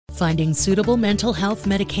Finding suitable mental health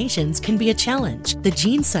medications can be a challenge. The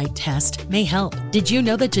GeneSight test may help. Did you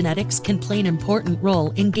know that genetics can play an important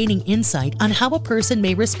role in gaining insight on how a person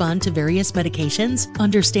may respond to various medications?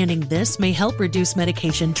 Understanding this may help reduce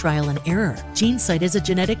medication trial and error. GeneSight is a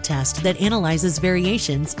genetic test that analyzes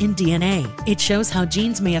variations in DNA. It shows how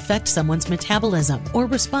genes may affect someone's metabolism or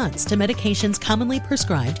response to medications commonly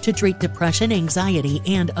prescribed to treat depression, anxiety,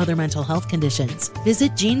 and other mental health conditions.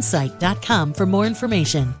 Visit GeneSight.com for more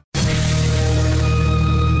information.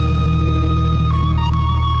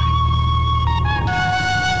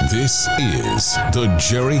 This is the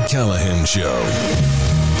Gerry Callahan Show.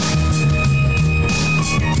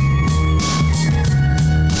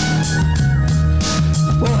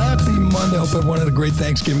 Well, happy Monday. Hope everyone had a great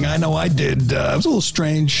Thanksgiving. I know I did. It was a little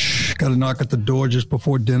strange. Got a knock at the door just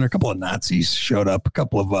before dinner. A couple of Nazis showed up. A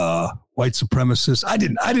couple of white supremacists. I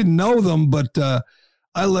didn't know them, but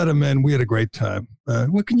I let them in. We had a great time.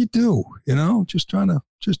 What can you do? You know, just trying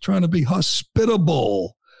to be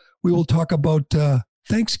hospitable. We will talk about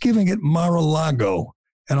Thanksgiving at Mar-a-Lago,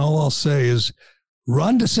 and all I'll say is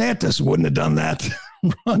Ron DeSantis wouldn't have done that.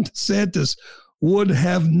 Ron DeSantis would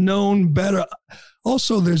have known better.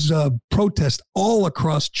 Also, there's a protest all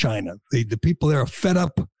across China. The people there are fed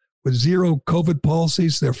up with zero COVID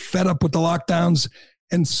policies. They're fed up with the lockdowns.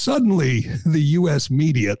 And suddenly the U.S.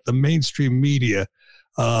 media, the mainstream media,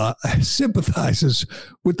 sympathizes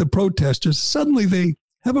with the protesters. Suddenly they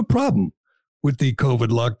have a problem with the COVID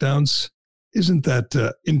lockdowns. Isn't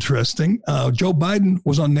that interesting? Joe Biden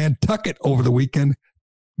was on Nantucket over the weekend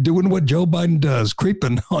doing what Joe Biden does,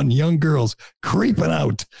 creeping on young girls, creeping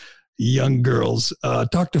out young girls.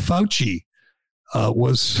 Dr. Fauci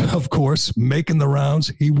was, of course, making the rounds.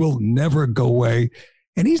 He will never go away.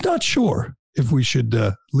 And he's not sure if we should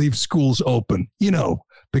leave schools open,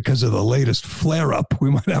 because of the latest flare-up.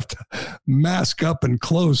 We might have to mask up and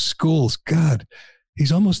close schools. God,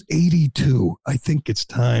 he's almost 82. I think it's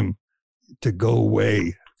time to go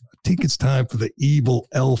away. I think it's time for the evil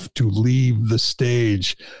elf to leave the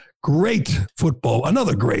stage. Great football.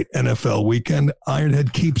 Another great NFL weekend.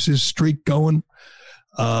 Ironhead keeps his streak going.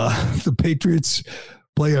 The Patriots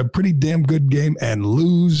play a pretty damn good game and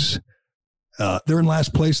lose. They're in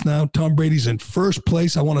last place now. Tom Brady's in first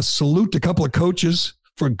place. I want to salute a couple of coaches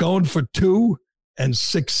for going for two and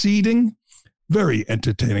succeeding. Very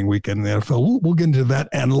entertaining weekend in the NFL. We'll get into that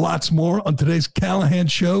and lots more on today's Callahan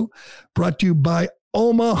Show, brought to you by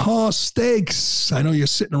Omaha Steaks. I know you're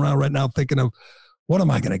sitting around right now thinking of, what am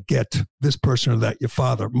I going to get this person or that? Your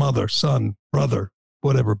father, mother, son, brother,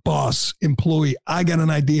 whatever, boss, employee. I got an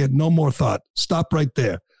idea. No more thought. Stop right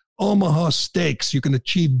there. Omaha Steaks. You can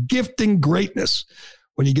achieve gifting greatness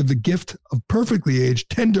when you give the gift of perfectly aged,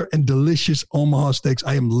 tender, and delicious Omaha Steaks.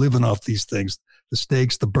 I am living off these things. The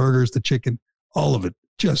steaks, the burgers, the chicken, all of it.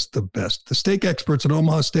 Just the best. The steak experts at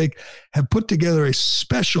Omaha Steak have put together a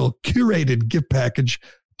special curated gift package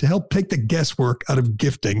to help take the guesswork out of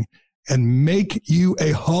gifting and make you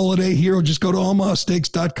a holiday hero. Just go to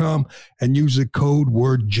omahasteaks.com and use the code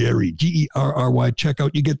word Gerry, Gerry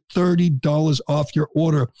checkout. You get $30 off your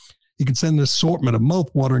order. You can send an assortment of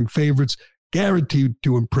mouth-watering favorites guaranteed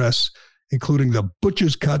to impress, including the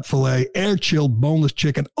butcher's cut filet, air-chilled boneless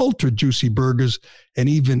chicken, ultra-juicy burgers, and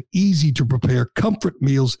even easy-to-prepare comfort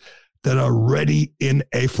meals that are ready in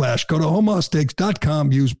a flash. Go to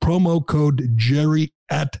omahasteaks.com. Use promo code Gerry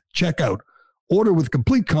at checkout. Order with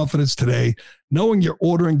complete confidence today, knowing you're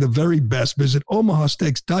ordering the very best. Visit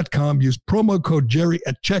omahasteaks.com. Use promo code Gerry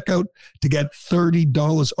at checkout to get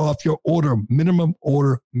 $30 off your order. Minimum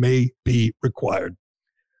order may be required.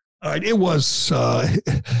 All right, it was,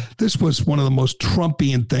 this was one of the most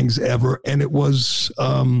Trumpian things ever, and it was,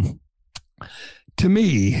 to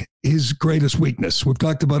me, his greatest weakness. We've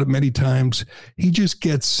talked about it many times. He just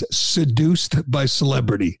gets seduced by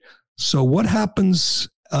celebrity. So what happens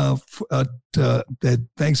at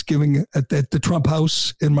Thanksgiving at the Trump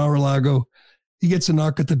house in Mar-a-Lago? He gets a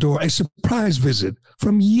knock at the door, a surprise visit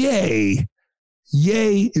from Ye.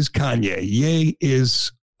 Ye is Kanye. Ye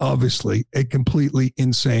is obviously a completely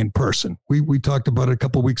insane person. We talked about it a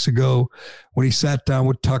couple of weeks ago when he sat down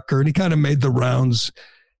with Tucker and he kind of made the rounds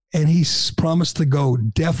and he promised to go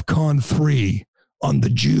DEFCON 3 on the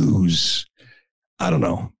Jews. I don't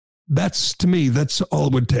know. To me, that's all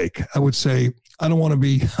it would take. I would say, I don't want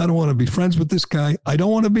to be friends with this guy. I don't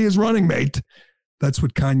want to be his running mate. That's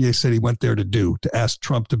what Kanye said he went there to do, to ask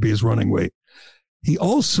Trump to be his running mate. He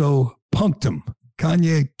also punked him.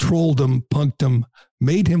 Kanye trolled him, punked him,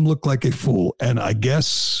 made him look like a fool. And I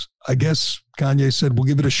guess Kanye said, we'll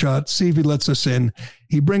give it a shot, see if he lets us in.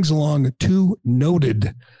 He brings along two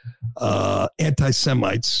noted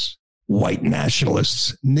anti-Semites, white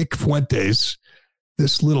nationalists, Nick Fuentes,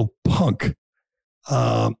 this little punk,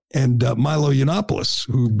 and Milo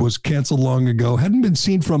Yiannopoulos, who was canceled long ago, hadn't been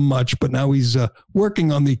seen from much, but now he's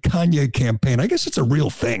working on the Kanye campaign. I guess it's a real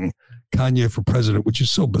thing, Kanye for president, which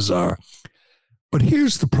is so bizarre. But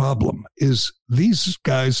here's the problem: is these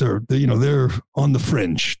guys are, they're on the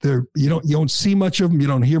fringe. You don't see much of them, you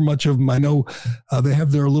don't hear much of them. I know they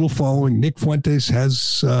have their little following. Nick Fuentes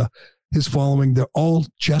has his following. They're all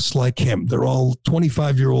just like him. They're all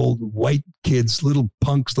 25-year-old white kids, little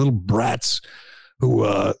punks, little brats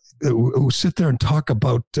who sit there and talk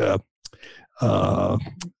about about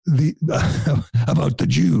the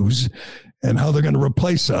Jews and how they're going to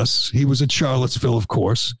replace us. He was at Charlottesville, of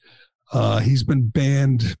course. He's been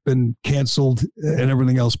banned, been canceled, and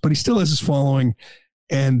everything else, but he still has his following.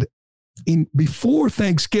 And before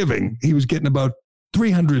Thanksgiving, he was getting about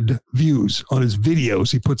 300 views on his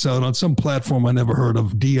videos he puts out on some platform I never heard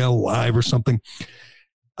of, DL Live or something.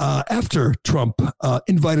 After Trump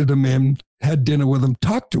invited him in, had dinner with him,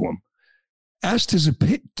 talked to him, asked his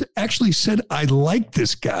opinion, actually said, I like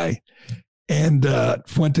this guy. And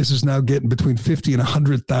Fuentes is now getting between 50 and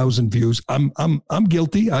 100,000 views. I'm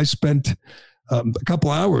guilty. I spent a couple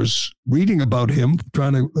hours reading about him,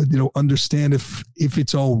 trying to understand if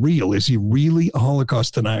it's all real. Is he really a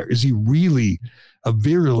Holocaust denier? Is he really a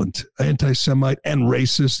virulent anti-Semite and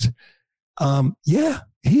racist? Yeah,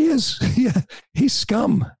 he is. Yeah, he's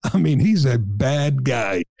scum. I mean, he's a bad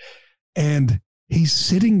guy, and he's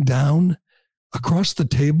sitting down across the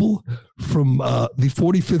table from the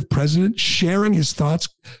 45th president, sharing his thoughts,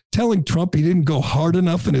 telling Trump he didn't go hard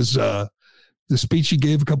enough in his the speech he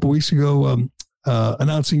gave a couple of weeks ago,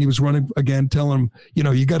 announcing he was running again, telling him,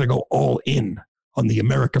 you got to go all in on the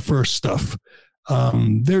America First stuff.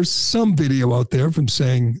 There's some video out there of him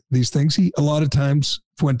saying these things. A lot of times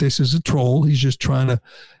Fuentes is a troll. He's just trying to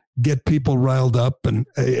get people riled up and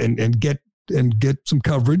get some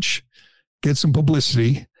coverage, get some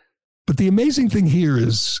publicity. But the amazing thing here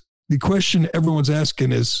is the question everyone's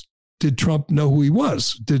asking is, did Trump know who he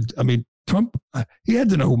was? Trump, he had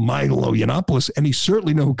to know who Milo Yiannopoulos, and he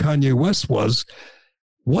certainly knew who Kanye West was.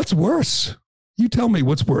 What's worse? You tell me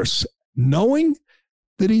what's worse. Knowing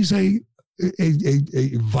that he's a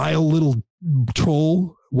vile little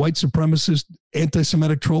troll, white supremacist,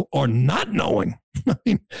 anti-Semitic troll, or not knowing? I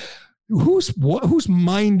mean, who's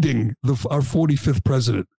minding our 45th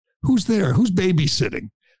president? Who's there? Who's babysitting?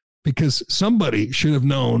 Because somebody should have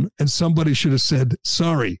known, and somebody should have said,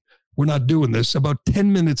 sorry, we're not doing this. About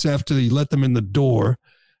 10 minutes after he let them in the door,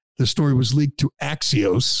 the story was leaked to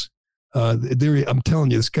Axios. I'm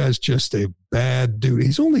telling you, this guy's just a bad dude.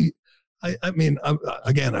 He's only, I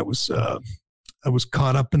was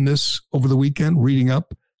caught up in this over the weekend, reading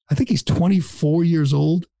up. I think he's 24 years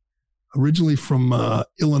old, originally from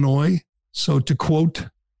Illinois. So to quote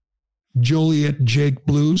Joliet Jake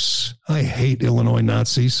Blues, I hate Illinois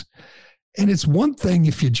Nazis. And it's one thing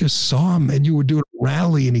if you just saw him and you were doing a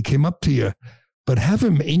rally and he came up to you, but have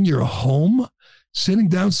him in your home, sitting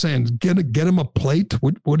down saying, get him a plate.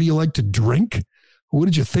 What do you like to drink? What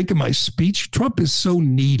did you think of my speech? Trump is so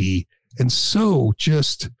needy and so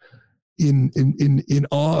just in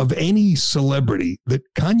awe of any celebrity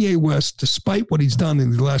that Kanye West, despite what he's done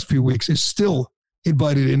in the last few weeks, is still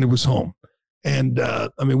invited into his home. And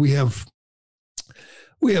we have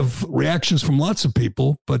reactions from lots of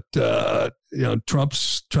people, but this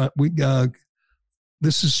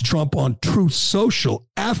is Trump on Truth Social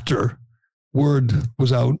after word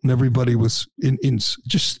was out and everybody was in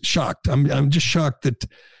just shocked. I'm just shocked that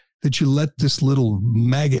you let this little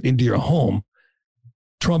maggot into your home.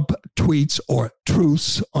 Trump tweets or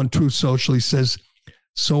truths on Truth Social. He says,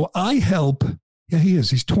 so I help. Yeah, he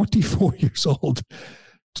is. He's 24 years old.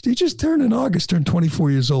 He just turned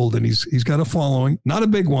 24 years old, and he's got a following, not a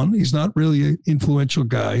big one. He's not really an influential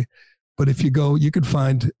guy, but if you go, you can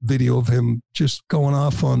find video of him just going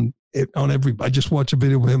off on everybody. I just watched a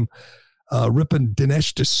video of him ripping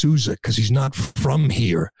Dinesh D'Souza because he's not from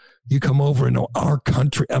here. You come over and know our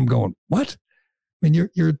country. I'm going, what? I mean,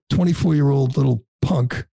 you're a 24-year-old little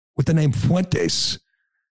punk with the name Fuentes,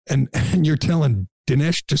 and you're telling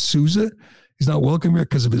Dinesh D'Souza he's not welcome here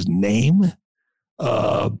because of his name.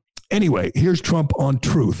 Anyway, here's Trump on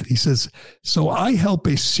Truth. He says, so I help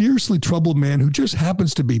a seriously troubled man who just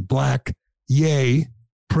happens to be black, yay,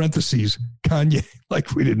 parentheses, Kanye,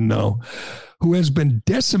 like we didn't know, who has been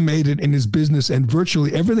decimated in his business and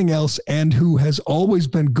virtually everything else, and who has always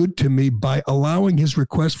been good to me by allowing his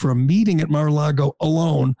request for a meeting at Mar-a-Lago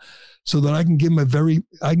alone so that I can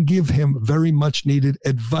give him very much needed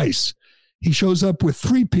advice. He shows up with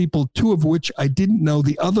 3 people, 2 of which I didn't know.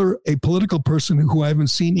 The other, a political person who I haven't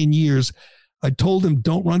seen in years. I told him,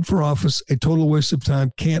 don't run for office. A total waste of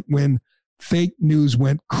time. Can't win. Fake news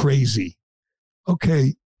went crazy.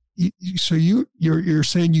 Okay, so you're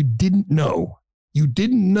saying you didn't know. You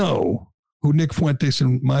didn't know who Nick Fuentes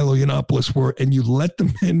and Milo Yiannopoulos were, and you let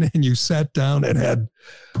them in and you sat down and had,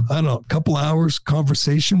 I don't know, a couple hours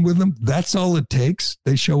conversation with them. That's all it takes.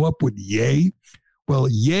 They show up with Ye. Well,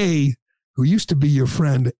 Ye, who used to be your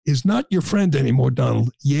friend, is not your friend anymore,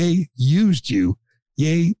 Donald. Ye used you.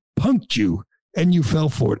 Ye punked you, and you fell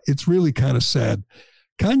for it. It's really kind of sad.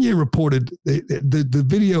 Kanye reported the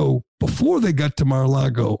video before they got to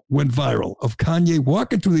Mar-a-Lago went viral of Kanye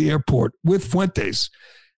walking through the airport with Fuentes.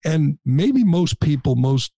 And maybe most people,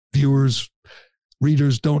 most viewers,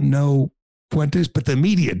 readers don't know Fuentes, but the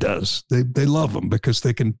media does. They love him because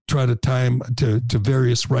they can try to tie him to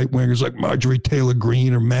various right-wingers like Marjorie Taylor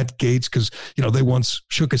Greene or Matt Gaetz because, they once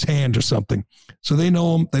shook his hand or something. So they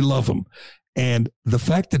know him. They love him. And the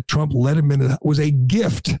fact that Trump let him in was a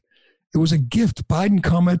gift. It was a gift. Biden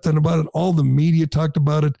commented about it. All the media talked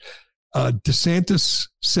about it. DeSantis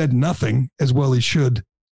said nothing, as well he should.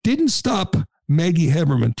 Didn't stop Maggie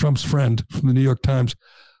Haberman, Trump's friend from the New York Times,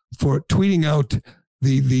 for tweeting out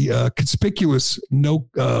the conspicuous no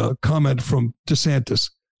comment from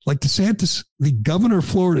DeSantis. Like DeSantis, the governor of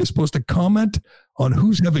Florida, is supposed to comment on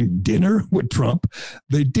who's having dinner with Trump.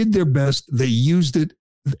 They did their best. They used it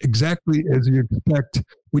exactly as you expect,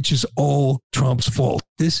 which is all Trump's fault.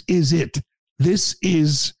 This is it. This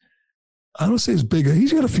is, I don't say it's big.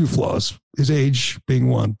 He's got a few flaws, his age being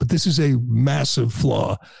one, but this is a massive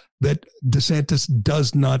flaw that DeSantis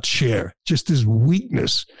does not share. Just his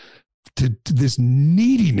weakness to this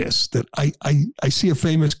neediness that I see a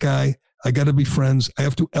famous guy. I got to be friends. I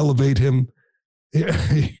have to elevate him.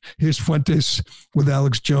 Here's Fuentes with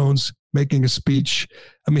Alex Jones making a speech.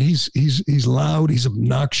 I mean, he's loud. He's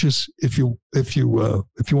obnoxious. If you want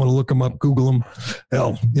to look him up, Google him.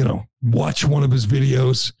 Hell, watch one of his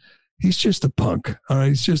videos. He's just a punk. All right,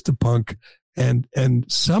 he's just a punk. And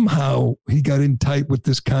somehow he got in tight with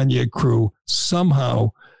this Kanye crew.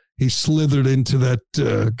 Somehow he slithered into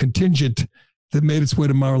that contingent that made its way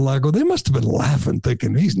to Mar-a-Lago. They must have been laughing,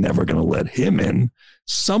 thinking he's never going to let him in.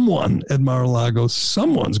 Someone at Mar-a-Lago,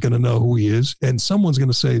 someone's going to know who he is, and someone's going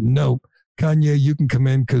to say, no, Kanye, you can come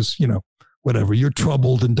in because, whatever, you're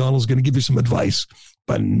troubled, and Donald's going to give you some advice,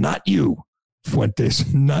 but not you,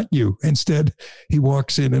 Fuentes, not you. Instead, he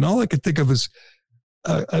walks in, and all I could think of is,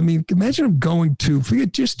 imagine him going to,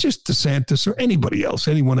 forget just DeSantis or anybody else,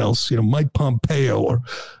 anyone else, Mike Pompeo or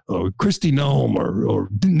Kristi Noem or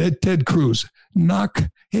Ted Cruz. Knock,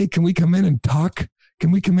 hey, can we come in and talk? Can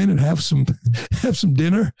we come in and have some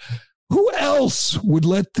dinner? Who else would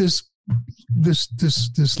let this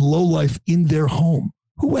lowlife in their home?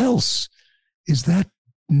 Who else is that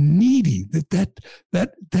needy,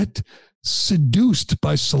 that seduced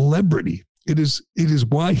by celebrity? It is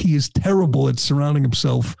why he is terrible at surrounding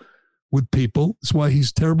himself with people. It's why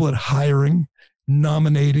he's terrible at hiring,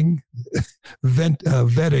 nominating,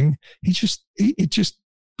 vetting.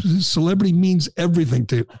 Celebrity means everything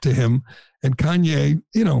to him. And Kanye,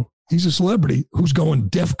 he's a celebrity who's going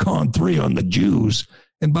DEFCON 3 on the Jews.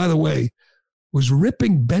 And by the way, was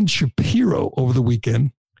ripping Ben Shapiro over the weekend.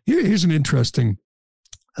 Here's an interesting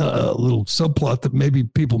little subplot that maybe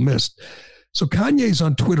people missed. So Kanye's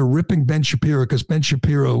on Twitter ripping Ben Shapiro because Ben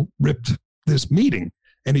Shapiro ripped this meeting,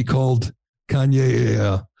 and he called Kanye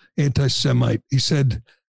a anti-Semite. He said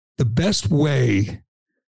the best way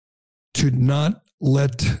to not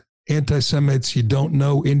let anti-Semites you don't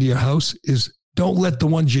know into your house is don't let the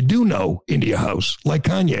ones you do know into your house, like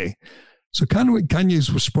Kanye. So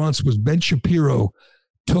Kanye's response was Ben Shapiro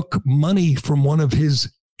took money from one of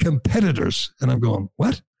his competitors. And I'm going,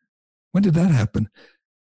 what? When did that happen?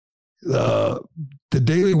 The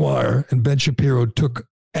Daily Wire and Ben Shapiro took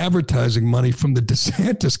advertising money from the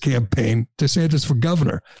DeSantis campaign, DeSantis for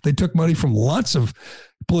governor. They took money from lots of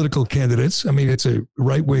political candidates. I mean, it's a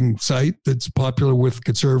right-wing site that's popular with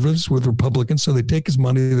conservatives, with Republicans. So they take his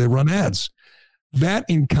money, they run ads. That,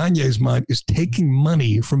 in Kanye's mind, is taking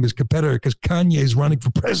money from his competitor because Kanye is running for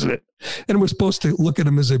president. And we're supposed to look at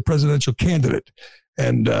him as a presidential candidate.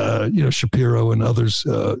 And, Shapiro and others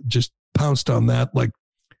just pounced on that. Like,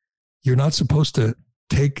 you're not supposed to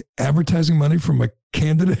take advertising money from a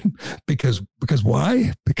candidate because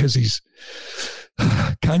why? Because he's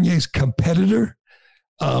Kanye's competitor.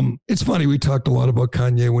 It's funny. We talked a lot about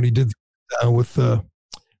Kanye when he did with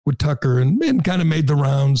Tucker and kind of made the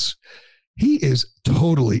rounds. He is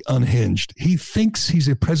totally unhinged. He thinks he's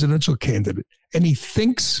a presidential candidate, and he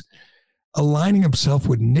thinks aligning himself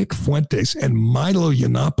with Nick Fuentes and Milo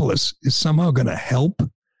Yiannopoulos is somehow going to help.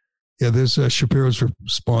 Yeah, there's Shapiro's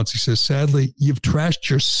response. He says, sadly, you've trashed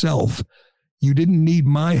yourself. You didn't need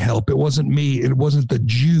my help. It wasn't me. It wasn't the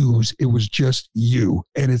Jews. It was just you.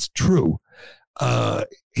 And it's true.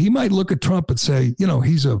 He might look at Trump and say, you know,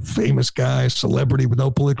 he's a famous guy, celebrity with no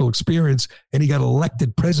political experience, and he got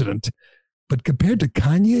elected president. But compared to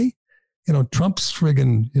Kanye, you know, Trump's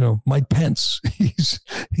friggin', you know, Mike Pence.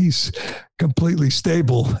 He's completely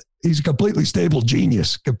stable. He's a completely stable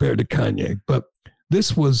genius compared to Kanye. But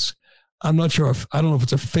this was, I'm not sure I don't know if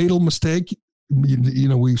it's a fatal mistake. You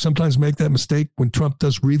know, we sometimes make that mistake when Trump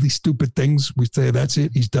does really stupid things. We say, that's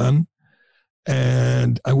it, he's done.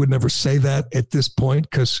 And I would never say that at this point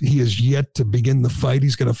because he is yet to begin the fight.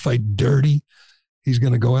 He's going to fight dirty. He's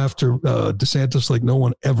going to go after DeSantis like no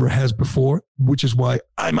one ever has before, which is why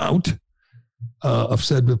I'm out. I've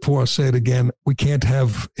said before, I'll say it again. We can't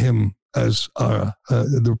have him as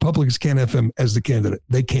the Republicans can't have him as the candidate.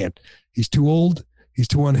 They can't. He's too old. He's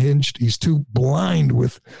too unhinged. He's too blind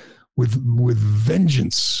with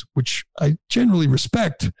vengeance, which I generally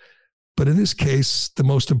respect. But in this case, the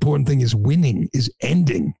most important thing is winning, is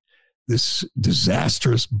ending this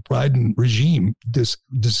disastrous Biden regime, this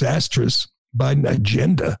disastrous Biden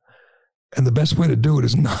agenda. And the best way to do it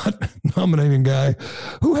is not nominating a guy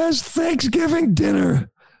who has Thanksgiving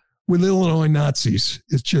dinner with Illinois Nazis.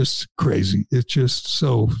 It's just crazy. It's just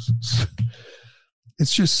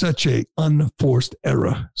it's just such a unforced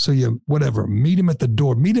error. So whatever, meet him at the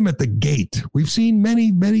door, meet him at the gate. We've seen a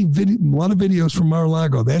lot of videos from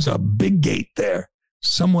Mar-a-Lago. There's a big gate there.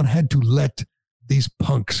 Someone had to let these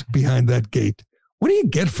punks behind that gate. What do you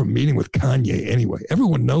get from meeting with Kanye anyway?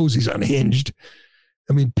 Everyone knows he's unhinged.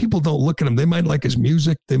 I mean, people don't look at him. They might like his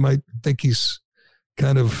music. They might think he's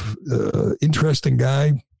kind of interesting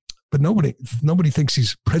guy, but nobody thinks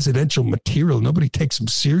he's presidential material. Nobody takes him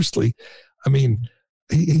seriously. I mean,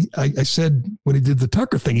 I said when he did the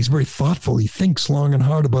Tucker thing, he's very thoughtful. He thinks long and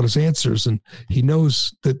hard about his answers, and he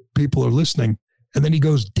knows that people are listening. And then he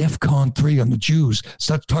goes DEFCON 3 on the Jews.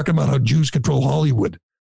 Starts talking about how Jews control Hollywood.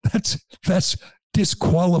 That's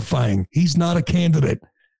disqualifying. He's not a candidate.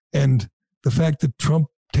 And the fact that Trump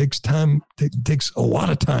takes a lot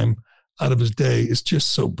of time out of his day is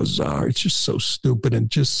just so bizarre. It's just so stupid and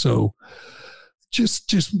just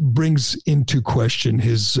brings into question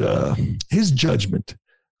his judgment.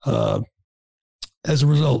 As a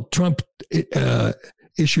result, Trump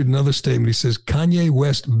issued another statement. He says, Kanye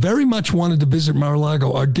West very much wanted to visit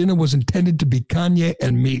Mar-a-Lago. Our dinner was intended to be Kanye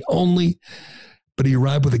and me only, but he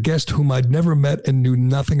arrived with a guest whom I'd never met and knew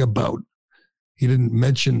nothing about. He didn't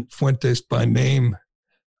mention Fuentes by name.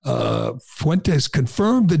 Fuentes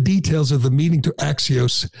confirmed the details of the meeting to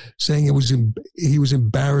Axios, saying he was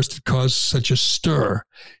embarrassed to cause such a stir.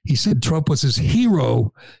 He said Trump was his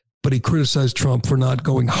hero, but he criticized Trump for not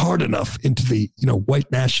going hard enough into the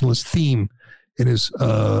white nationalist theme in his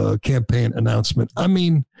campaign announcement. I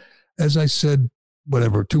mean, as I said,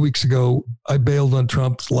 2 weeks ago, I bailed on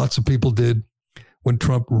Trump. Lots of people did. When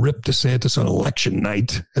Trump ripped DeSantis on election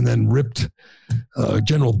night and then ripped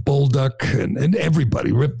General Bolduc and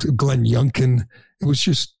everybody, ripped Glenn Youngkin.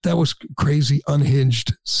 That was crazy,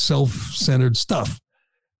 unhinged, self-centered stuff.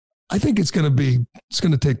 I think it's going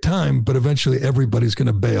to take time, but eventually everybody's going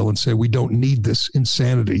to bail and say, we don't need this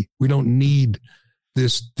insanity. We don't need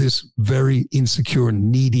this very insecure,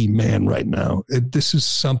 needy man right now. This is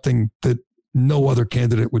something that no other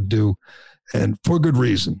candidate would do. And for good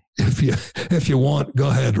reason. If you want, go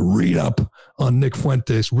ahead, read up on Nick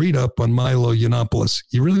Fuentes, read up on Milo Yiannopoulos.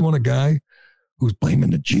 You really want a guy who's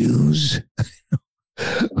blaming the Jews,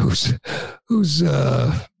 who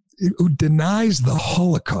denies the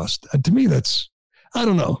Holocaust? And to me, that's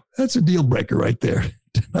a deal breaker right there.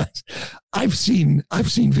 I've seen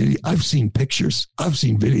pictures, I've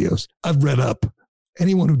seen videos, I've read up.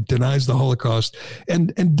 Anyone who denies the Holocaust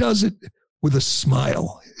and does it with a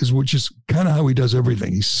smile, which is kind of how he does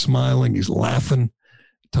everything. He's smiling, he's laughing,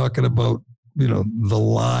 talking about, the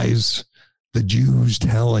lies the Jews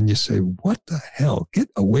tell, and you say, what the hell? Get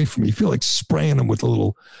away from me. You feel like spraying him with a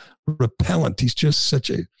little repellent. He's just such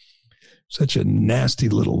a nasty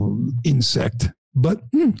little insect. But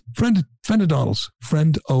friend of Donald's,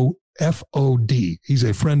 friend OFOD. He's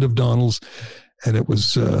a friend of Donald's, and it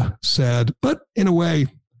was sad. But in a way,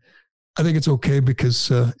 I think it's okay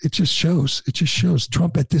because it just shows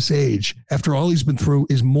Trump at this age, after all he's been through,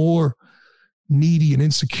 is more needy and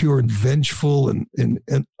insecure and vengeful and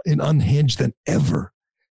unhinged than ever.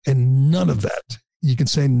 And none of that, you can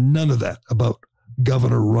say none of that about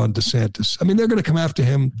Governor Ron DeSantis. I mean, they're going to come after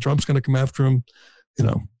him. Trump's going to come after him.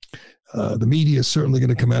 The media is certainly going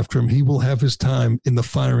to come after him. He will have his time in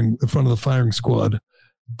front of the firing squad.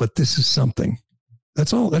 But this is something.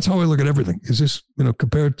 That's all. That's how I look at everything. Is this,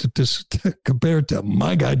 compared to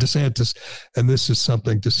my guy DeSantis, and this is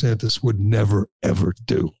something DeSantis would never ever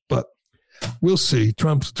do. But we'll see.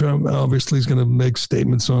 Trump obviously is going to make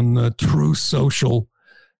statements on Truth Social,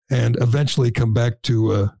 and eventually come back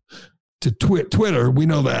to Twitter. We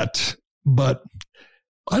know that. But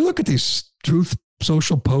I look at these Truth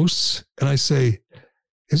Social posts and I say,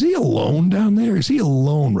 is he alone down there? Is he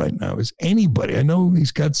alone right now? Is anybody? I know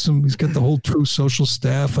he's got the whole Truth Social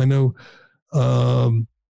staff. I know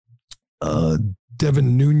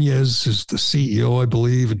Devin Nunes is the CEO, I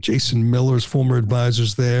believe, and Jason Miller's former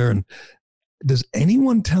advisors there. And does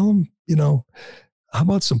anyone tell him, how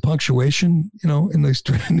about some punctuation, in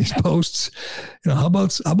these posts? How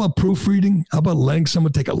about proofreading? How about letting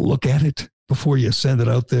someone take a look at it before you send it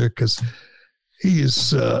out there? Because he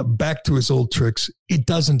is back to his old tricks. It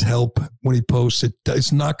doesn't help when he posts.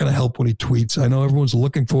 It's not going to help when he tweets. I know everyone's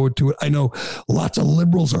looking forward to it. I know lots of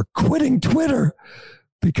liberals are quitting Twitter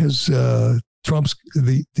because Trump's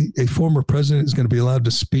a former president is going to be allowed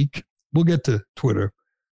to speak. We'll get to Twitter,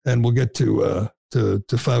 and we'll get to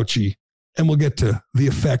Fauci, and we'll get to the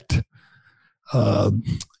effect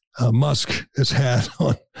Musk has had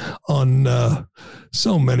on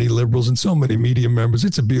so many liberals and so many media members.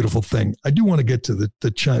 It's a beautiful thing. I do want to get to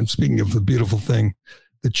the China. Speaking of the beautiful thing,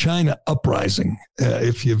 the China uprising.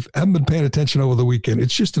 If you haven't been paying attention over the weekend,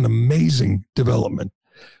 it's just an amazing development.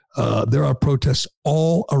 There are protests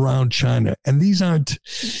all around China, and these aren't,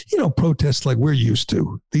 protests like we're used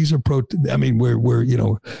to. These are where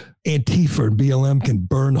Antifa and BLM can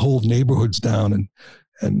burn whole neighborhoods down and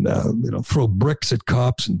throw bricks at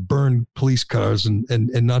cops and burn police cars and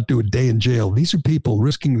not do a day in jail. These are people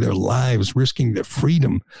risking their lives, risking their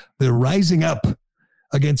freedom. They're rising up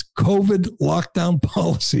against COVID lockdown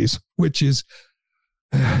policies, which is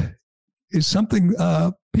something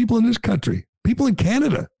people in this country, people in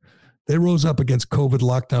Canada, they rose up against COVID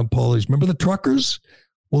lockdown policies. Remember the truckers?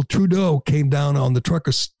 Well, Trudeau came down on the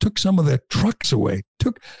truckers, took some of their trucks away,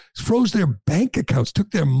 froze their bank accounts,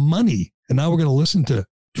 took their money. And now we're going to listen to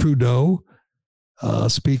Trudeau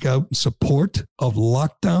speak out in support of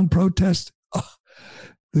lockdown protests.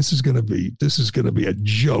 This is going to be a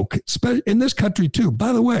joke in this country too.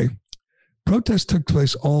 By the way, protests took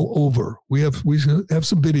place all over. We have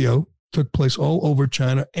some video took place all over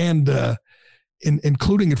China, and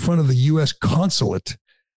including in front of the U.S. consulate,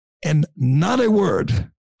 and not a word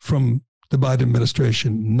from the Biden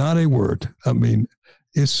administration. Not a word. I mean,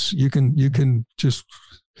 you can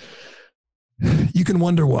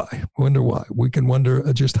wonder why. We can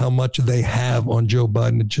wonder just how much they have on Joe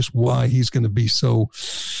Biden and just why he's going to be so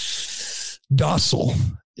docile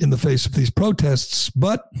in the face of these protests.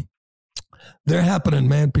 But they're happening,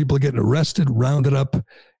 man. People are getting arrested, rounded up.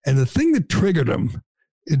 And the thing that triggered them,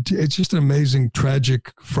 it's just an amazing,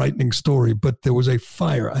 tragic, frightening story. But there was a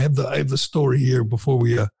fire. I have the story here before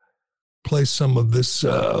we play some of this,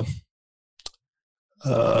 play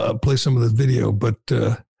some of the video. But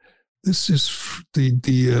this is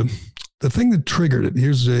the thing that triggered it.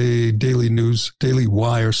 Here's a Daily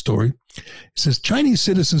Wire story. It says Chinese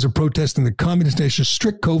citizens are protesting the communist nation's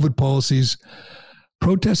strict COVID policies.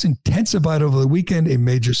 Protests intensified over the weekend in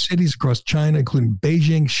major cities across China, including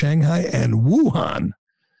Beijing, Shanghai, and Wuhan.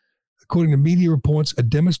 According to media reports, a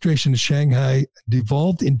demonstration in Shanghai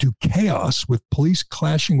devolved into chaos, with police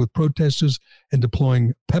clashing with protesters and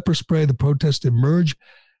deploying pepper spray. The protests emerged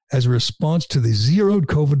as a response to the zeroed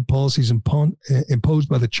COVID policies imposed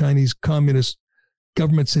by the Chinese Communist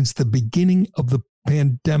government since the beginning of the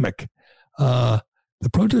pandemic. The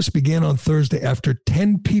protests began on Thursday after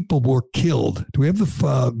 10 people were killed. Do we have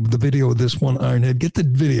the video of this one, Ironhead? Get the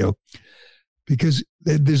video, because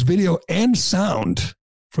there's video and sound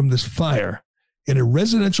from this fire in a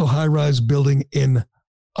residential high-rise building in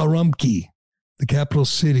Urumqi, the capital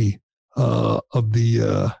city of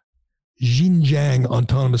the Xinjiang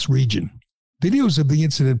Autonomous Region. Videos of the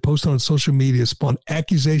incident posted on social media spawned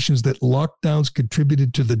accusations that lockdowns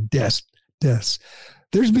contributed to the deaths.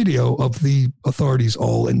 There's video of the authorities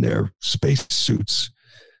all in their space suits,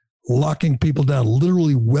 locking people down,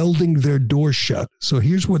 literally welding their doors shut. So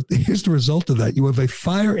here's the result of that. You have a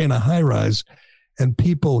fire in a high-rise, and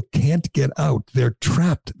people can't get out. They're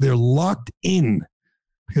trapped. They're locked in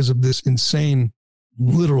because of this insane,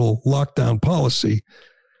 literal lockdown policy.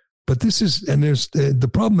 But there's the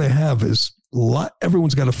problem they have is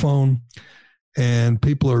everyone's got a phone, and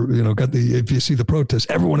people are, if you see the protests,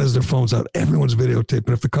 everyone has their phones out, everyone's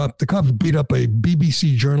videotaping. If the cops beat up a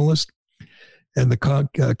BBC journalist, and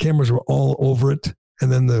the cameras were all over it,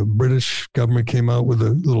 And then the British government came out with a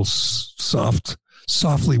little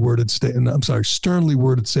sternly worded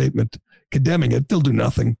statement condemning it. They'll do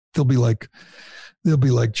nothing. They'll be like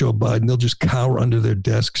Joe Biden. They'll just cower under their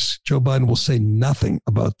desks. Joe Biden will say nothing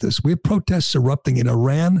about this. We have protests erupting in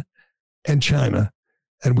Iran and China,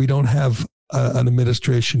 and we don't have an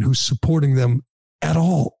administration who's supporting them at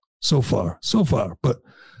all so far. But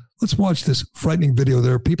let's watch this frightening video.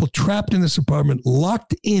 There are people trapped in this apartment,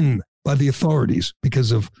 locked in by the authorities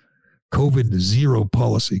because of COVID-0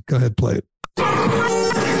 policy. Go ahead, play it.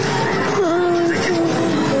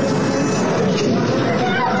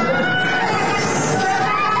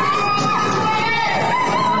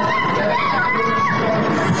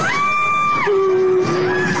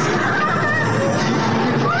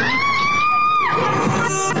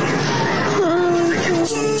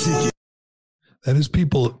 That is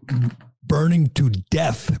people burning to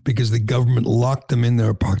death because the government locked them in their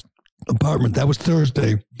apartment. That was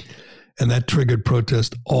Thursday, and that triggered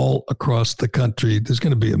protest all across the country. There's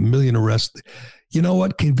going to be 1 million arrests. You know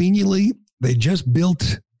what? Conveniently, they just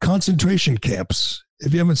built concentration camps.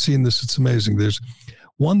 If you haven't seen this, it's amazing. There's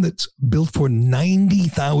one that's built for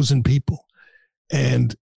 90,000 people,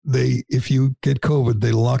 and if you get COVID,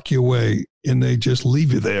 they lock you away and they just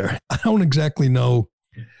leave you there. I don't exactly know.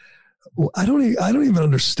 Well, I don't even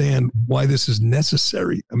understand why this is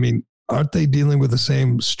necessary. I mean, aren't they dealing with the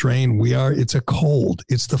same strain we are? It's a cold.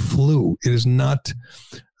 It's the flu. It is not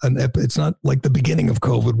it's not like the beginning of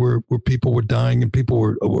COVID where people were dying and people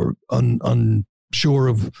were unsure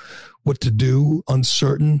of what to do,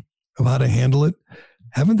 uncertain of how to handle it.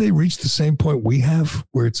 Haven't they reached the same point we have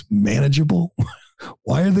where it's manageable?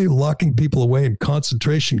 Why are they locking people away in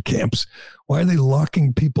concentration camps? Why are they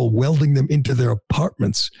locking people, welding them into their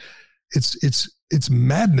apartments? It's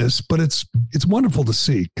madness, but it's wonderful to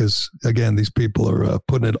see because, again, these people are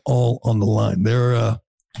putting it all on the line. They're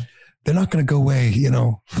not going to go away,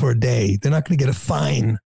 for a day. They're not going to get a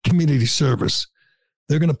fine community service.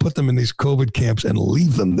 They're going to put them in these COVID camps and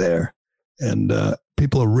leave them there. And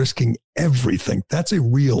people are risking everything. That's a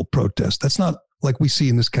real protest. That's not like we see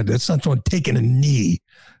in this country. That's not someone taking a knee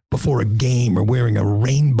before a game or wearing a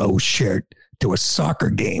rainbow shirt to a soccer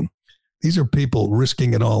game. These are people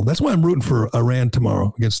risking it all. That's why I'm rooting for Iran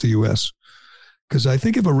tomorrow against the U.S. Because I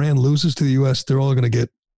think if Iran loses to the U.S., they're all going to get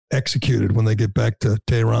executed when they get back to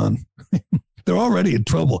Tehran. They're already in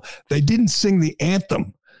trouble. They didn't sing the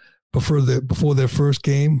anthem before their first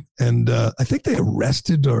game, and I think they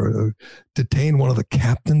arrested or detained one of the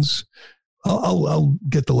captains. I'll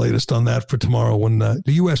get the latest on that for tomorrow when the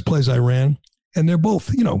U.S. plays Iran, and they're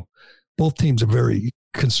both teams are very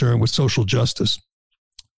concerned with social justice.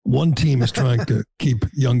 One team is trying to keep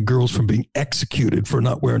young girls from being executed for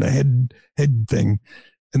not wearing a head thing,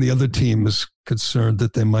 and the other team is concerned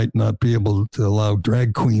that they might not be able to allow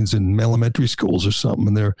drag queens in elementary schools or something,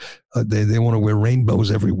 and they want to wear rainbows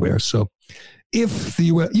everywhere. So, if the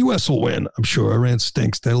U.S. will win, I'm sure. Iran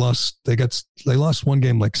stinks. They lost one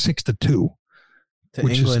game like 6-2, to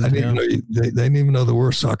which England, is they didn't even know there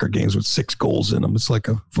were soccer games with 6 goals in them. It's like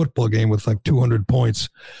a football game with like 200 points.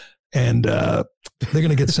 And they're going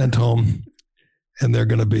to get sent home, and they're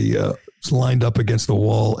going to be lined up against the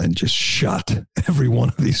wall and just shot, every one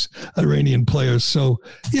of these Iranian players. So,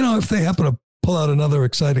 if they happen to pull out another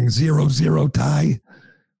exciting 0-0 tie,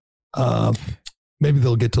 maybe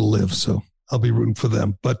they'll get to live. So I'll be rooting for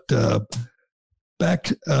them. But back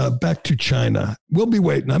to China. We'll be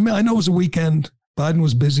waiting. I mean, I know it was a weekend. Biden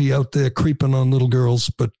was busy out there creeping on little girls,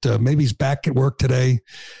 but maybe he's back at work today.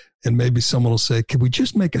 And maybe someone will say, can we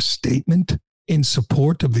just make a statement in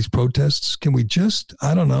support of these protests? Can we just,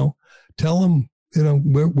 I don't know, tell them,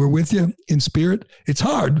 we're with you in spirit? It's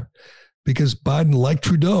hard because Biden, like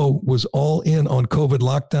Trudeau, was all in on COVID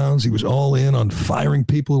lockdowns. He was all in on firing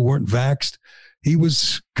people who weren't vaxxed. He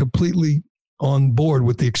was completely on board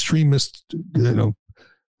with the extremist,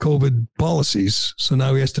 COVID policies. So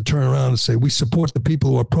now he has to turn around and say, we support the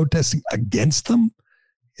people who are protesting against them.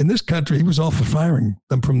 In this country, he was all for firing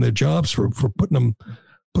them from their jobs, for putting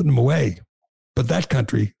them away. But that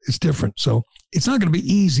country is different. So it's not going to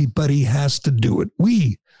be easy, but he has to do it.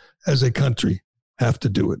 We, as a country, have to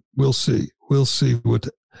do it. We'll see. We'll see what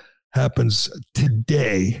happens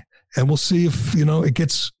today. And we'll see if, it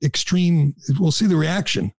gets extreme. We'll see the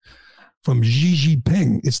reaction from Xi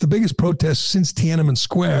Jinping. It's the biggest protest since Tiananmen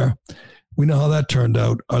Square. We know how that turned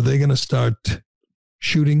out. Are they going to start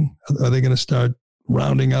shooting? Are they going to start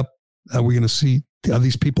rounding up? Are we going to see, are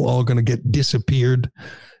these people all going to get disappeared?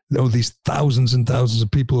 These thousands and thousands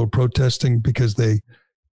of people are protesting because they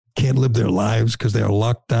can't live their lives because they are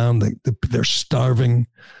locked down. They're starving.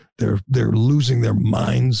 they're losing their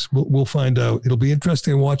minds. We'll find out. It'll be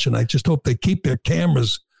interesting to watch, and I just hope they keep their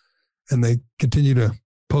cameras and they continue to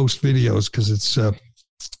post videos because it's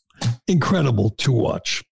incredible to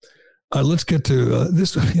watch. Let's get to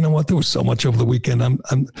this. You know what? There was so much over the weekend. All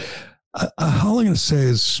I'm going to say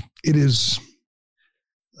is it is,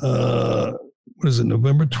 what is it,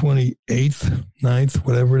 November 28th, 9th,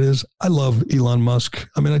 whatever it is. I love Elon Musk.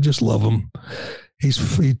 I mean, I just love him. He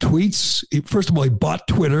tweets. First of all, he bought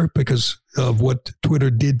Twitter because of what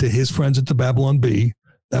Twitter did to his friends at the Babylon Bee.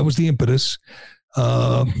 That was the impetus.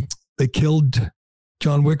 They killed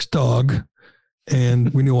John Wick's dog,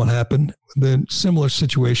 and we knew what happened. Then similar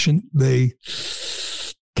situation, they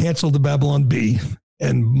canceled the Babylon Bee,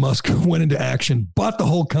 and Musk went into action, bought the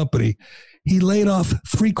whole company. He laid off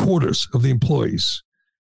 3/4 of the employees,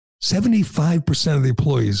 75% of the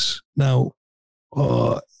employees. Now,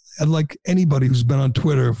 I'd like anybody who's been on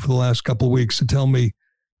Twitter for the last couple of weeks to tell me,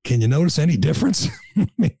 can you notice any difference?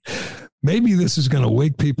 Maybe this is going to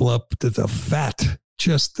wake people up to the fat,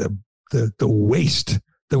 just the waste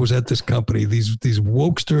that was at this company. These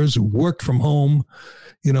wokesters who worked from home,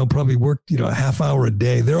 probably worked, a half hour a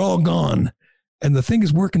day. They're all gone. And the thing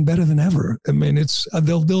is working better than ever. I mean, it's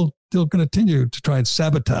they'll continue to try and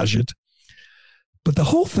sabotage it. But the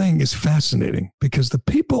whole thing is fascinating because the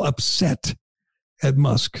people upset at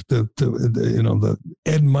Musk, the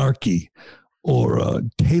Ed Markey or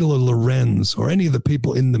Taylor Lorenz or any of the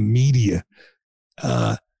people in the media,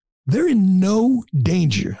 they're in no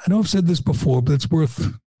danger. I know I've said this before, but it's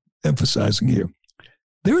worth emphasizing here.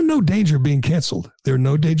 They're in no danger of being canceled. They're in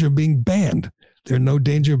no danger of being banned. They're in no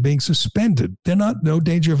danger of being suspended. They're not no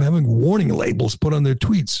danger of having warning labels put on their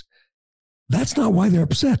tweets. That's not why they're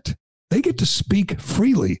upset. They get to speak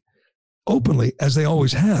freely, openly, as they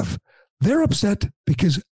always have. They're upset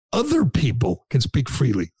because other people can speak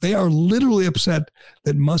freely. They are literally upset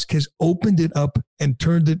that Musk has opened it up and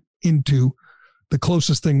turned it into the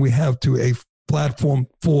closest thing we have to a platform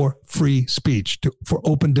for free speech, for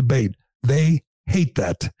open debate. They hate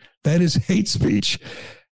that. That is hate speech.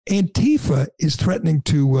 Antifa is threatening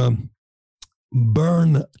to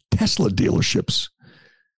burn Tesla dealerships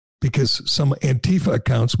because some Antifa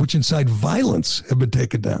accounts, which incite violence, have been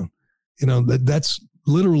taken down. That's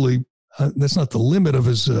literally that's not the limit of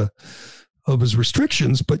his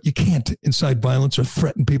restrictions, but you can't incite violence or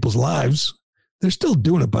threaten people's lives. They're still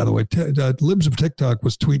doing it, by the way. Libs of TikTok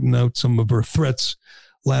was tweeting out some of her threats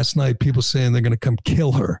last night. People saying they're going to come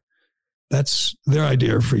kill her. That's their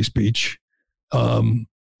idea of free speech.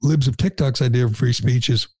 Libs of TikTok's idea of free speech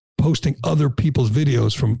is posting other people's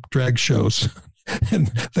videos from drag shows, and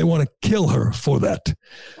they want to kill her for that.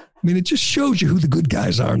 I mean, it just shows you who the good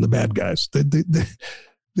guys are and the bad guys. The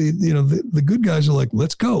good guys are like,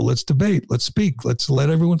 let's go, let's debate, let's speak, let's let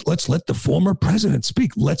the former president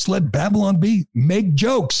speak. Let's let Babylon Bee make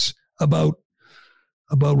jokes about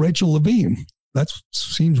Rachel Levine. That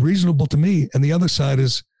seems reasonable to me. And the other side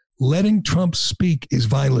is letting Trump speak is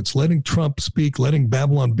violence. Letting Trump speak, letting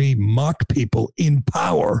Babylon Bee mock people in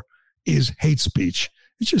power is hate speech.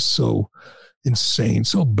 It's just so insane,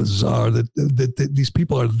 so bizarre that these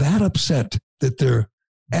people are that upset that their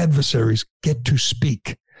adversaries get to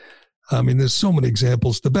speak. I mean, there's so many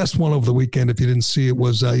examples. The best one over the weekend, if you didn't see it,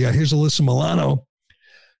 was, here's Alyssa Milano.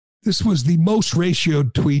 This was the most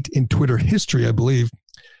ratioed tweet in Twitter history, I believe.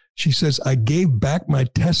 She says, I gave back my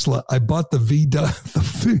Tesla. I bought the VW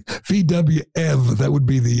EV. That would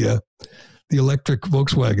be the electric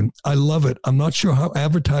Volkswagen. I love it. I'm not sure how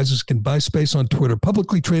advertisers can buy space on Twitter.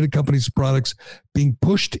 Publicly traded companies' products being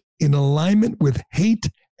pushed in alignment with hate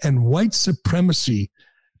and white supremacy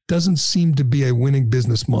doesn't seem to be a winning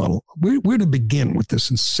business model. Where to begin with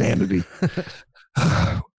this insanity?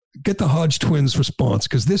 Get the Hodge twins response,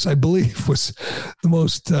 because this, I believe, was the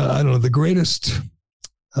most, the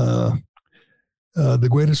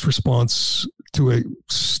greatest response to a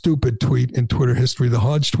stupid tweet in Twitter history. The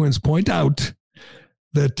Hodge twins point out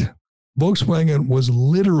that Volkswagen was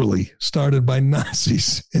literally started by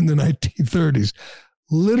Nazis in the 1930s,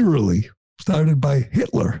 literally started by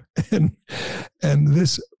Hitler. And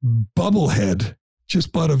this bubblehead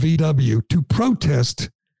just bought a VW to protest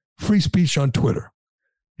free speech on Twitter.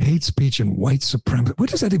 Hate speech and white supremacy. Where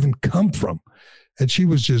does that even come from? And she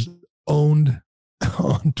was just owned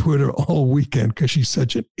on Twitter all weekend because she's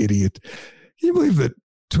such an idiot. Can you believe that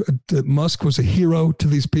Musk was a hero to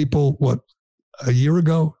these people, a year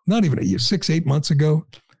ago? Not even a year, 6-8 months ago.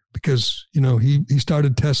 Because, he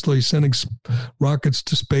started Tesla. He's sending rockets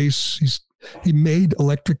to space. He made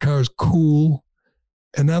electric cars cool.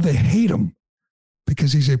 And now they hate him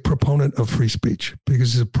because he's a proponent of free speech.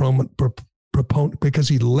 Because he's a proponent, because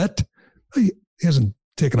he hasn't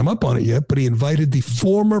taken him up on it yet, but he invited the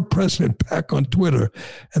former president back on Twitter,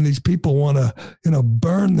 and these people want to,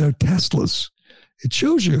 burn their Teslas. It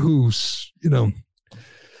shows you who's, there's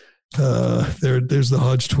the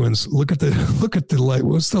Hodge twins. Look at the like.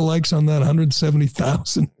 What's the likes on that?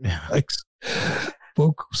 170,000 likes.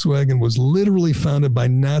 Volkswagen was literally founded by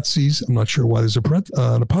Nazis. I'm not sure why there's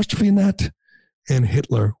an apostrophe in that, and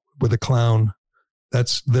Hitler with a clown.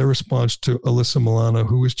 That's their response to Alyssa Milano,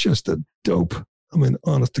 who is just a dope. I mean,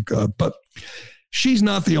 honest to God. But she's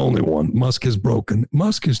not the only one Musk has broken.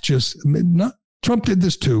 Musk is just not. Trump did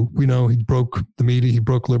this too. We know he broke the media, he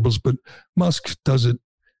broke liberals, but Musk does it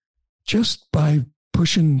just by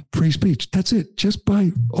pushing free speech. That's it. Just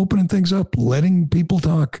by opening things up, letting people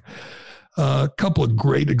talk. A couple of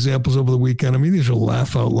great examples over the weekend. I mean, these are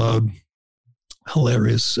laugh out loud,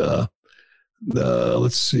 hilarious.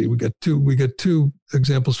 Let's see. We got two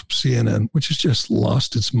examples from CNN, which has just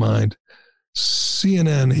lost its mind.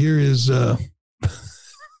 CNN, here is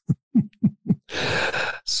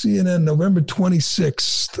CNN, November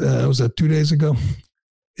 26th. Was that 2 days ago?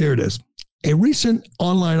 Here it is. A recent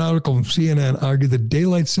online article from CNN argued that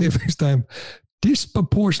daylight savings time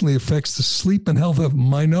disproportionately affects the sleep and health of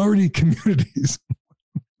minority communities.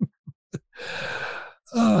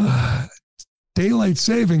 Daylight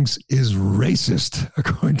savings is racist,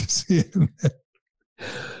 according to CNN.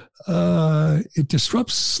 It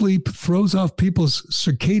disrupts sleep, throws off people's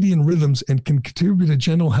circadian rhythms, and can contribute to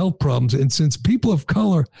general health problems. And since people of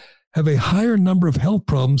color have a higher number of health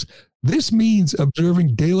problems, this means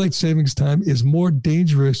observing daylight savings time is more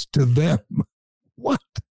dangerous to them. What?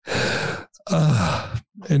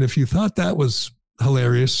 And if you thought that was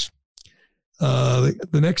hilarious, the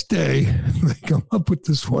next day they come up with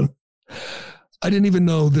this one. I didn't even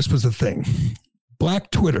know this was a thing. Black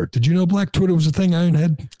Twitter. Did you know Black Twitter was a thing,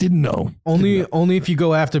 Ironhead? Didn't know. Only if you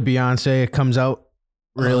go after Beyonce, it comes out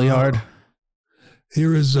really hard.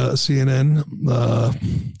 Here is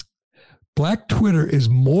CNN. Black Twitter is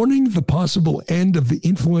mourning the possible end of the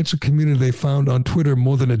influential community they found on Twitter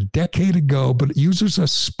more than a decade ago, but users are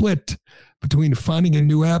split between finding a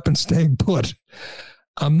new app and staying put.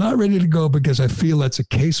 I'm not ready to go because I feel that's the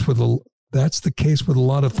case with a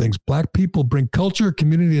lot of things. Black people bring culture,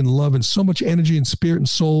 community, and love, and so much energy and spirit and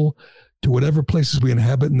soul to whatever places we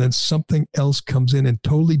inhabit, and then something else comes in and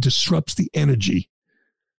totally disrupts the energy.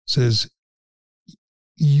 Says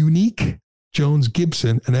Unique Jones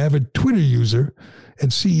Gibson, an avid Twitter user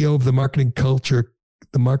and CEO of the marketing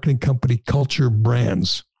company Culture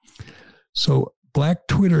Brands. So Black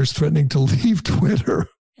Twitter is threatening to leave Twitter,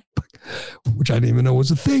 which I didn't even know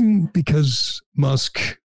was a thing because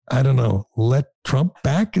Musk, I don't know, let Trump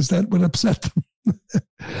back? Is that what upset them?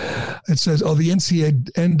 It says, the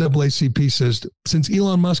NAACP says, since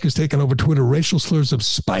Elon Musk has taken over Twitter, racial slurs have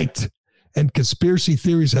spiked and conspiracy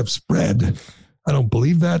theories have spread. I don't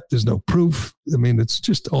believe that. There's no proof. I mean, it's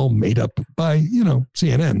just all made up by,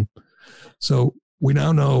 CNN. So we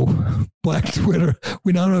now know Black Twitter.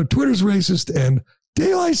 We now know Twitter's racist and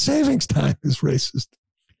daylight savings time is racist.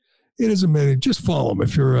 It is amazing. Just follow him.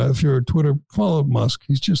 If you're a Twitter, follow Musk.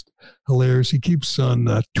 He's just hilarious. He keeps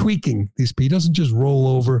on tweaking these people. He doesn't just roll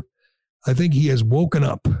over. I think he has woken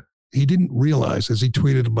up. He didn't realize, as he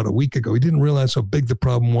tweeted about a week ago, he didn't realize how big the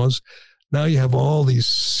problem was. Now you have all these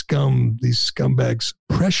scumbags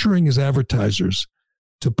pressuring his advertisers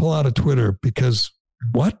to pull out of Twitter because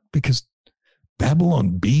what? Because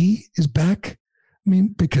Babylon Bee is back? I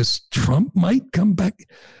mean, because Trump might come back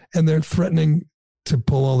and they're threatening to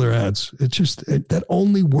pull all their ads. That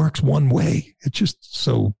only works one way. It's just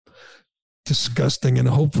so disgusting. And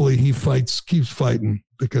hopefully he keeps fighting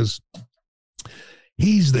because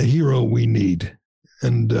he's the hero we need.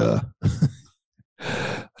 And I'll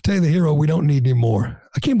tell you the hero we don't need anymore.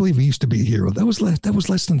 I can't believe he used to be a hero. That was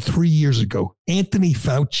less than 3 years ago. Anthony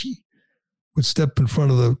Fauci would step in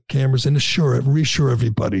front of the cameras and reassure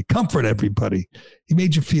everybody, comfort everybody. He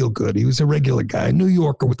made you feel good. He was a regular guy, a New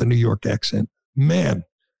Yorker with a New York accent. Man,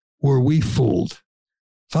 were we fooled.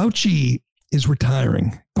 Fauci is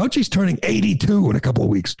retiring. Fauci's turning 82 in a couple of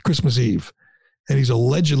weeks, Christmas Eve. And he's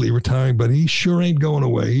allegedly retiring, but he sure ain't going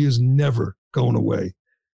away. He is never going away.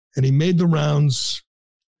 And he made the rounds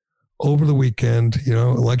over the weekend,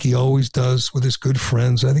 like he always does with his good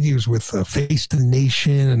friends. I think he was with Face the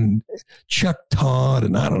Nation and Chuck Todd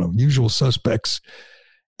and I don't know, usual suspects.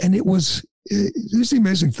 And here's the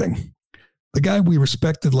amazing thing. The guy we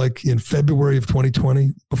respected like in February of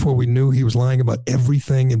 2020, before we knew he was lying about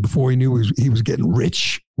everything and before he knew he was getting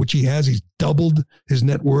rich, which he has, he's doubled his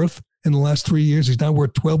net worth in the last 3 years. He's now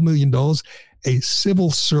worth $12 million, a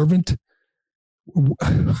civil servant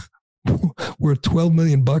worth $12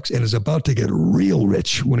 million and is about to get real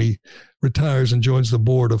rich when he retires and joins the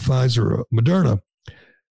board of Pfizer or Moderna.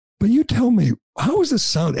 But you tell me, how does this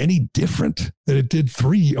sound any different than it did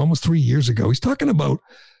almost 3 years ago? He's talking about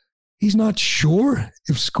he's not sure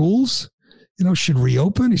if schools, should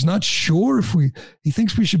reopen. He's not sure if he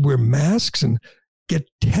thinks we should wear masks and get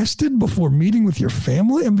tested before meeting with your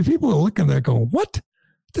family. I mean, people are looking at that going, what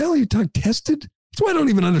the hell are you talking tested? That's why I don't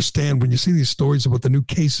even understand when you see these stories about the new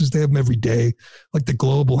cases. They have them every day. Like the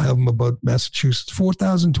Globe will have them about Massachusetts,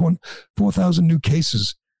 4,000 new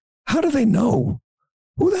cases. How do they know?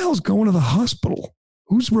 Who the hell's going to the hospital?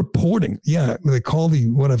 Who's reporting? Yeah, they call the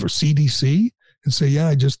CDC and say, yeah,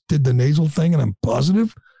 I just did the nasal thing and I'm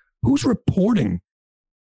positive. Who's reporting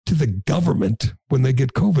to the government when they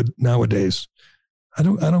get COVID nowadays? I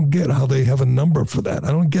don't get how they have a number for that.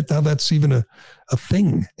 I don't get how that's even a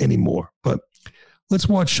thing anymore. But let's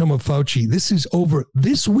watch some of Fauci. This is over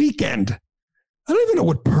this weekend. I don't even know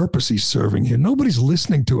what purpose he's serving here. Nobody's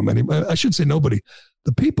listening to him anymore. I should say nobody.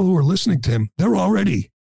 The people who are listening to him,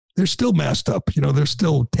 they're still masked up. They're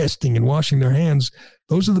still testing and washing their hands.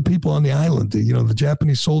 Those are the people on the island, the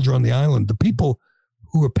Japanese soldier on the island. The people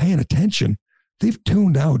who are paying attention, they've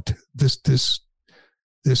tuned out this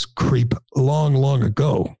creep long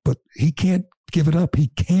ago, but he can't give it up. He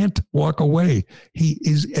can't walk away. He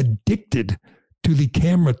is addicted to the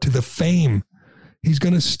camera, to the fame. He's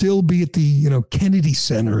going to still be at the Kennedy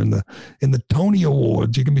Center and the Tony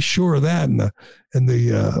Awards. You can be sure of that, and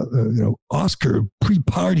the Oscar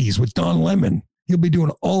pre-parties with Don Lemon. He'll be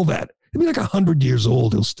doing all that. He'll be like 100 years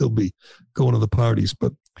old. He'll still be going to the parties.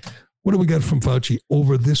 But what do we got from Fauci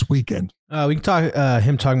over this weekend? We can talk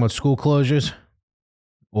him talking about school closures,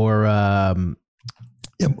 or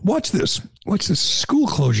watch this. Watch this. School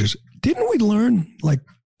closures. Didn't we learn like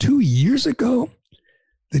 2 years ago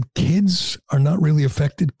that kids are not really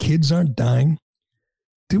affected? Kids aren't dying.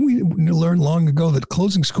 Didn't we learn long ago that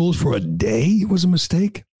closing schools for a day was a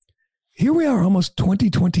mistake? Here we are, almost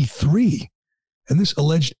 2023, and this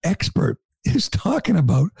alleged expert is talking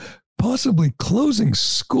about possibly closing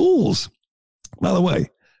schools. By the way,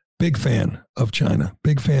 big fan of China,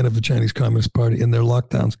 big fan of the Chinese Communist Party and their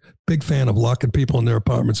lockdowns, big fan of locking people in their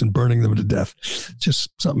apartments and burning them to death. Just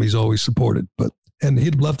something he's always supported. And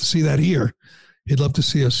he'd love to see that here. He'd love to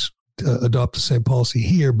see us adopt the same policy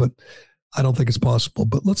here, but I don't think it's possible.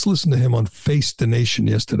 But let's listen to him on Face the Nation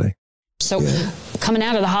yesterday. So coming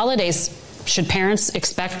out of the holidays, should parents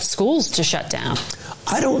expect schools to shut down?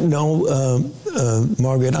 I don't know,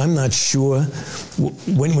 Margaret. I'm not sure.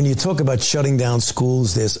 When you talk about shutting down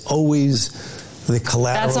schools, there's always the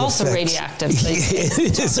collateral That's also effects. radioactive.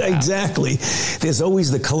 It is, exactly. There's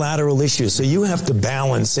always the collateral issue. So you have to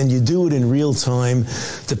balance, and you do it in real time,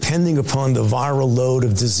 depending upon the viral load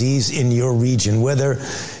of disease in your region. Whether,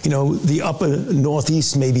 the upper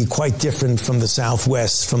northeast may be quite different from the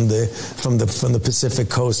southwest, from the Pacific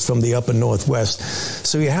coast, from the upper northwest.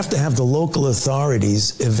 So you have to have the local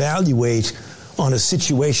authorities evaluate on a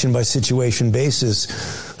situation-by-situation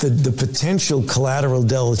basis the potential collateral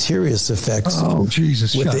deleterious effects. Oh,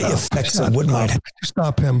 Jesus. With the effects of what might happen.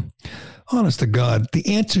 Stop him. Honest to God,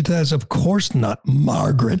 the answer to that is, of course not,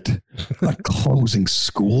 Margaret. Not closing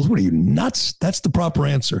schools. What are you, nuts? That's the proper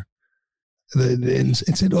answer. And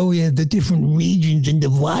said, the different regions and the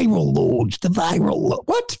viral loads.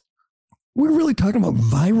 What? We're really talking about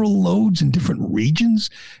viral loads in different regions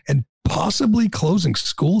and possibly closing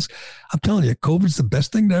schools. I'm telling you, COVID's the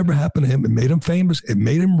best thing that ever happened to him. It made him famous. It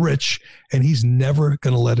made him rich, and he's never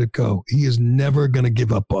going to let it go. He is never going to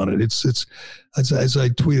give up on it. It's as I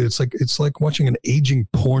tweeted, it's like watching an aging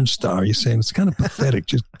porn star. You're saying it's kind of pathetic.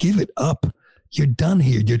 Just give it up. You're done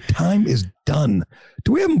here. Your time is done.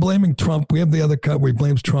 Do we have him blaming Trump? We have the other cut where he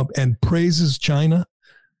blames Trump and praises China.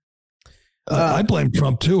 I blame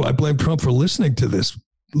Trump too. I blame Trump for listening to this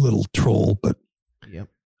little troll, but yep.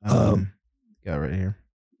 Got it right here.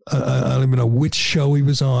 I don't even know which show he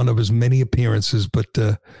was on of his many appearances, but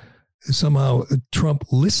somehow Trump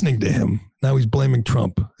listening to him. Now he's blaming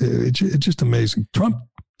Trump. It's just amazing. Trump,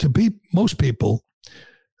 most people,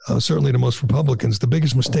 certainly to most Republicans, the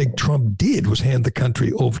biggest mistake Trump did was hand the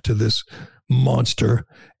country over to this monster.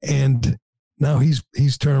 And now he's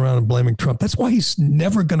turning around and blaming Trump. That's why he's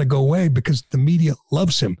never going to go away, because the media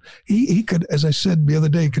loves him. He could, as I said the other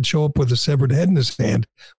day, could show up with a severed head in his hand.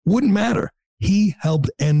 Wouldn't matter. He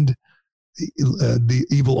helped end the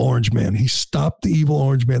evil orange man. He stopped the evil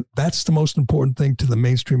orange man. That's the most important thing to the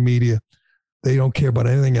mainstream media. They don't care about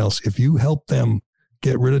anything else. If you help them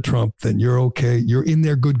get rid of Trump, then you're okay. You're in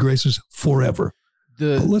their good graces forever.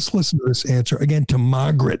 But let's listen to this answer again to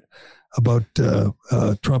Margaret. about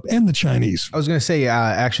Trump and the Chinese. I was going to say,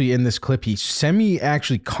 actually, in this clip, he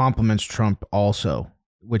actually compliments Trump also,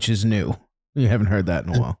 which is new. You haven't heard that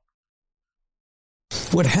in a while.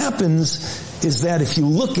 What happens is that if you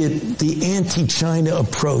look at the anti-China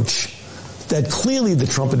approach that clearly the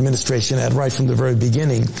Trump administration had right from the very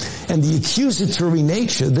beginning, and the accusatory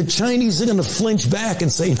nature, the Chinese are going to flinch back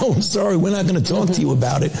and say, no, I'm sorry, we're not going to talk to you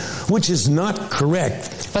about it, which is not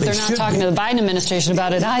correct. But they're not talking to the Biden administration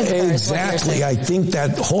about it either. Exactly. I think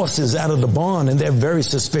that horse is out of the barn, and they're very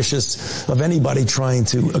suspicious of anybody trying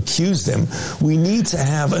to accuse them. We need to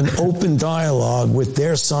have an open dialogue with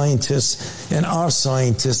their scientists and our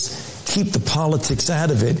scientists. Keep the politics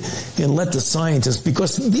out of it and let the scientists,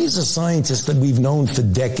 because these are scientists that we've known for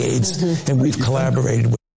decades and we've collaborated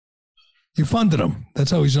with. You funded him.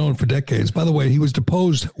 That's how he's known for decades. By the way, he was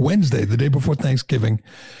deposed Wednesday, the day before Thanksgiving.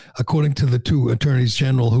 According to the two attorneys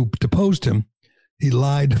general who deposed him, he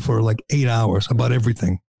lied for like 8 hours about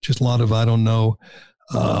everything. Just a lot of, I don't know.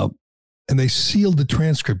 And they sealed the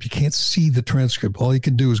transcript. You can't see the transcript. All you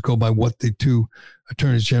can do is go by what the two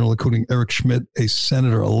attorneys general, including Eric Schmidt, a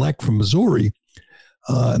senator-elect from Missouri,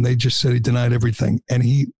 and they just said he denied everything. And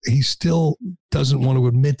he still doesn't want to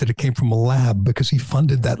admit that it came from a lab because he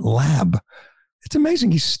funded that lab. It's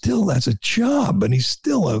amazing. He still has a job, and he's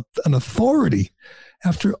still an authority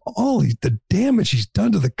after all the damage he's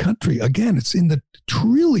done to the country. Again, it's in the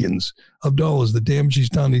trillions of dollars, the damage he's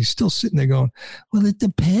done. He's still sitting there going, well, it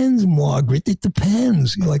depends, Margaret. It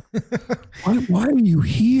depends. You're like, why are you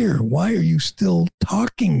here? Why are you still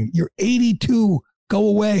talking? You're 82. Go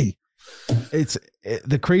away. It's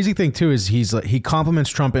the crazy thing too is he compliments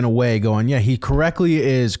Trump in a way, going, yeah, he correctly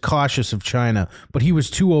is cautious of China, but he was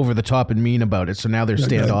too over the top and mean about it. So now they're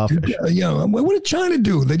standoffish. Yeah. What did China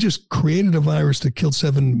do? They just created a virus that killed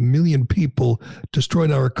 7 million people,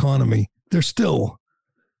 destroyed our economy. There's still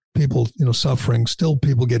people, suffering, still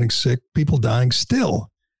people getting sick, people dying still.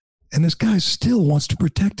 And this guy still wants to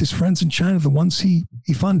protect his friends in China, the ones he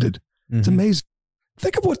funded. Mm-hmm. It's amazing.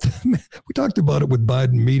 Think of what we talked about it with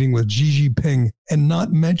Biden meeting with Xi Jinping and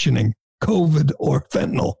not mentioning COVID or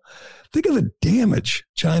fentanyl. Think of the damage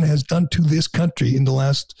China has done to this country in the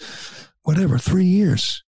last, 3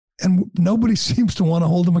 years. And nobody seems to want to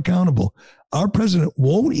hold him accountable. Our president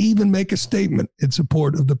won't even make a statement in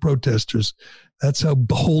support of the protesters. That's how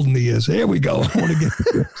beholden he is. Here we go. I want to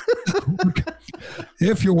get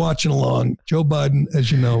if you're watching along, Joe Biden,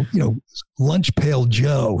 as you know, Lunch Pail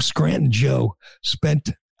Joe, Scranton Joe, spent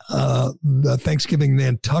the Thanksgiving in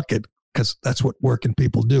Nantucket, because that's what working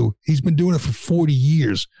people do. He's been doing it for 40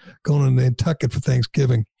 years, going to Nantucket for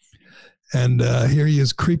Thanksgiving. And here he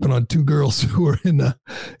is creeping on two girls who were in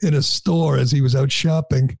a store as he was out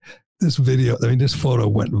shopping. This photo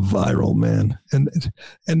went viral, man. And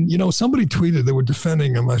somebody tweeted, they were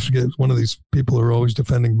defending him. I forget, one of these people who are always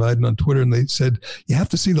defending Biden on Twitter, and they said, you have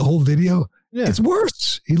to see the whole video. Yeah. It's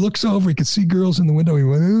worse. He looks over, he could see girls in the window. He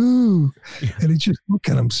went, ooh. Yeah. And he just looked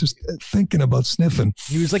at him, just thinking about sniffing.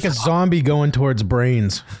 He was like a zombie going towards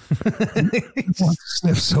brains. He wants to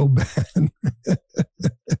sniff so bad.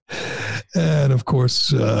 And of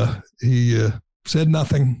course, he said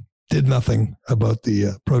nothing, did nothing about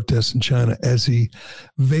the protests in China as he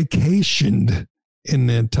vacationed in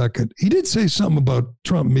Nantucket. He did say something about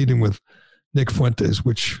Trump meeting with Nick Fuentes,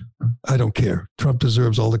 which I don't care. Trump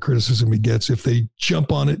deserves all the criticism he gets. If they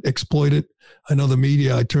jump on it, exploit it. I know the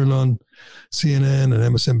media, I turned on CNN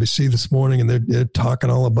and MSNBC this morning, and they're talking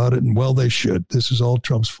all about it, and well, they should. This is all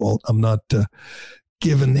Trump's fault. I'm not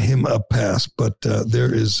giving him a pass, but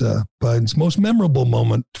there is Biden's most memorable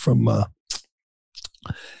moment from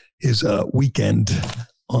his weekend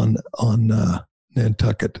on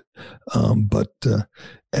Nantucket.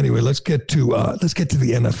 Anyway, let's get to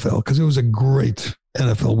the NFL, because it was a great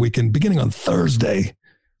NFL weekend beginning on Thursday.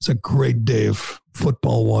 It's a great day of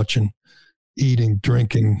football watching, eating,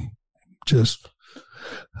 drinking, just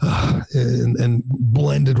and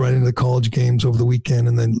blended right into the college games over the weekend.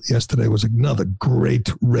 And then yesterday was another great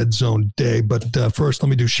red zone day. But first, let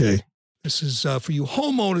me do Shea. This is for you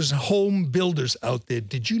homeowners and home builders out there.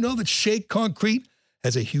 Did you know that Shea Concrete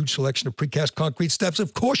has a huge selection of precast concrete steps?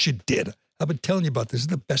 Of course you did. I've been telling you about this. This is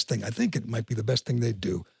the best thing. I think it might be the best thing they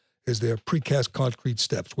do is their precast concrete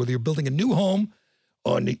steps. Whether you're building a new home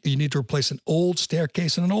or you need to replace an old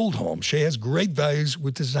staircase in an old home, Shea has great values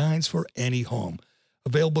with designs for any home.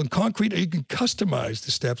 Available in concrete, or you can customize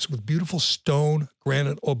the steps with beautiful stone,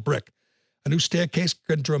 granite, or brick. A new staircase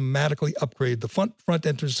can dramatically upgrade the front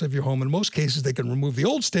entrance of your home. In most cases, they can remove the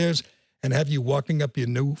old stairs and have you walking up your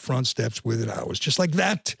new front steps within hours. Just like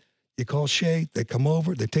that. You call Shea, they come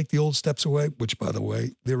over, they take the old steps away, which, by the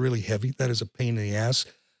way, they're really heavy. That is a pain in the ass.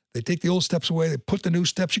 They take the old steps away. They put the new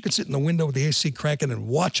steps. You can sit in the window with the AC cranking and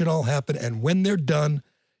watch it all happen. And when they're done,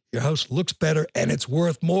 your house looks better and it's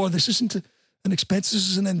worth more. This isn't an expense. This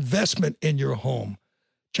is an investment in your home.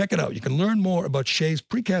 Check it out. You can learn more about Shea's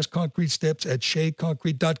precast concrete steps at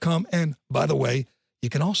sheaconcrete.com. And by the way, you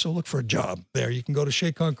can also look for a job there. You can go to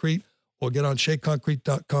Shea Concrete or get on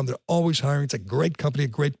sheaconcrete.com. They're always hiring. It's a great company, a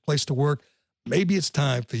great place to work. Maybe it's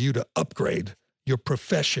time for you to upgrade your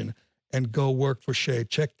profession and go work for Shea.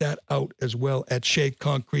 Check that out as well at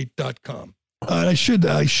sheaconcrete.com. I should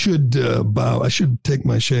bow. I should take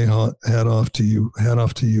my Shea hat off to you.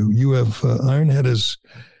 You have Ironhead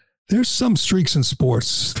there's some streaks in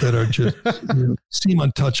sports that are just seem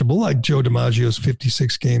untouchable, like Joe DiMaggio's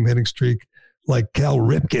 56-game hitting streak, like Cal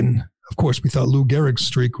Ripken. Of course, we thought Lou Gehrig's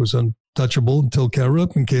streak was untouchable until Cal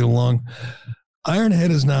Ripken came along.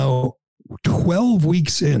 Ironhead is now 12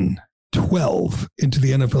 weeks into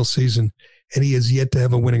the NFL season, and he has yet to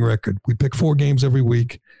have a winning record. We pick 4 games every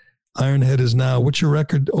week. Ironhead is now, what's your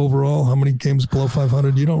record overall? How many games below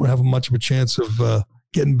 500? You don't have much of a chance of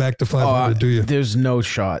getting back to 500, do you? There's no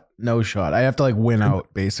shot. I have to win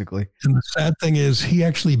out, basically. And the sad thing is he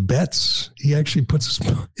actually bets. He actually bets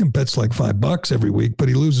like $5 every week, but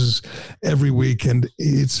he loses every week. And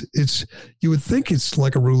it's you would think it's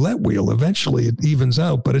like a roulette wheel. Eventually it evens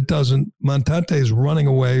out, but it doesn't. Montante is running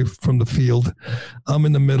away from the field. I'm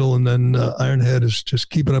in the middle, and then Ironhead is just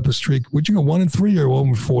keeping up a streak. Would you go 1-3 or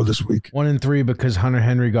 1-4 this week? 1-3 because Hunter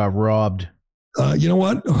Henry got robbed. You know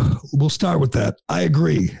what? We'll start with that. I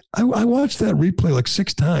agree. I watched that replay like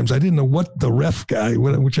 6 times. I didn't know what the ref guy,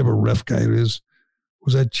 whichever ref guy it is,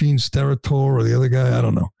 was that Gene Steratore or the other guy? I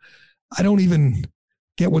don't know. I don't even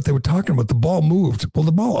get what they were talking about. The ball moved. Well,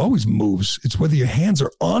 the ball always moves. It's whether your hands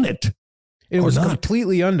are on it. It was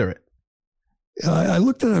completely under it. I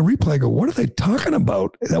looked at that replay. I go, what are they talking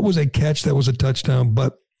about? That was a catch. That was a touchdown.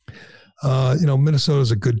 But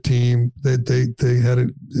Minnesota's a good team. They had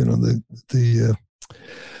it. The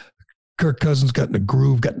Kirk Cousins got in a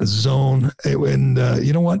groove, got in a zone, and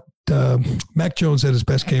you know what? Mac Jones had his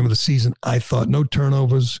best game of the season. I thought no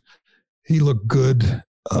turnovers. He looked good.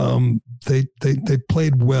 They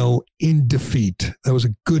played well in defeat. That was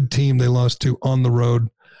a good team they lost to on the road.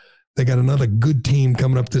 They got another good team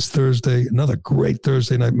coming up this Thursday, another great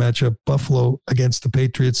Thursday night matchup, Buffalo against the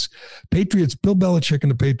Patriots. Bill Belichick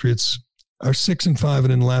and the Patriots are 6-5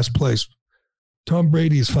 and in last place. Tom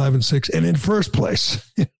Brady is 5-6 and in first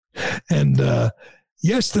place. And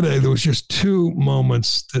yesterday there was just 2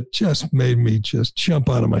 moments that just made me just jump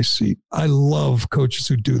out of my seat. I love coaches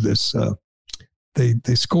who do this.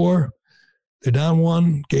 They score, they're down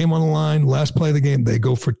 1, game on the line, last play of the game, they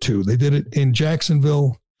go for 2. They did it in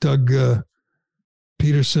Jacksonville. Doug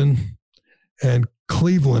Peterson and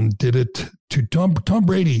Cleveland did it to Tom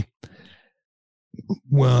Brady.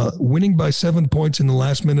 Well, winning by 7 points in the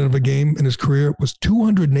last minute of a game in his career was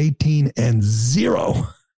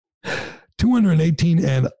 218-0.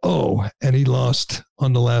 218-0, and he lost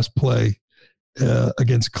on the last play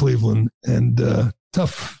against Cleveland. And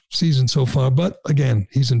tough season so far, but again,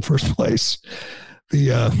 he's in first place.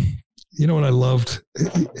 You know what I loved?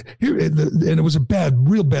 And it was a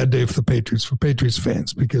real bad day for Patriots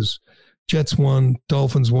fans, because Jets won,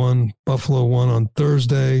 Dolphins won, Buffalo won on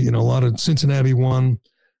Thursday. A lot of Cincinnati won,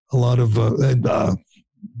 a lot of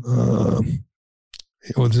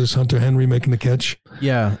was this Hunter Henry making the catch?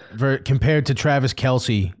 Yeah, compared to Travis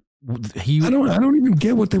Kelce, I don't even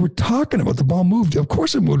get what they were talking about. The ball moved. Of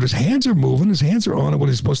course it moved. His hands are moving. His hands are on it when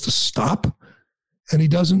he's supposed to stop. And he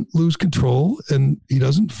doesn't lose control, and he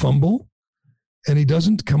doesn't fumble, and he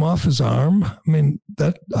doesn't come off his arm. I mean,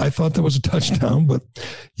 I thought that was a touchdown, but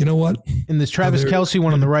you know what? In this Travis Kelce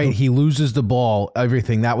one on the right, he loses the ball,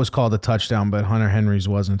 everything. That was called a touchdown, but Hunter Henry's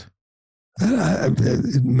wasn't.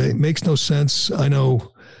 It makes no sense. I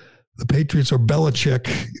know the Patriots or Belichick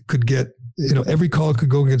could get, every call could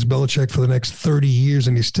go against Belichick for the next 30 years,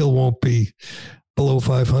 and he still won't be below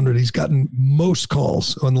 500. He's gotten most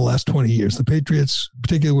calls in the last 20 years. The Patriots,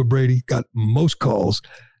 particularly with Brady, got most calls.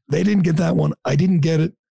 They didn't get that one. I didn't get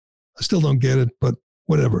it. I still don't get it, but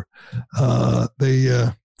whatever.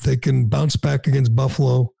 They can bounce back against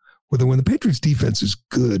Buffalo with a win. The Patriots defense is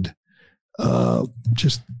good.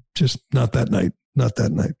 Just not that night. Not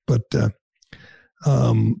that night. But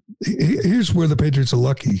here's where the Patriots are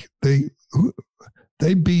lucky. They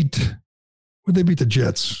beat the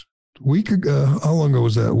Jets a week ago. How long ago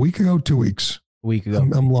was that? A week ago? 2 weeks? A week ago.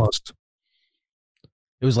 I'm lost.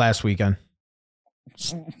 It was last weekend.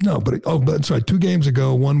 No, but that's right. 2 games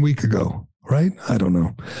ago, 1 week ago, right? I don't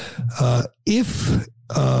know. If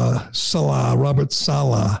Robert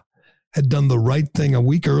Saleh had done the right thing a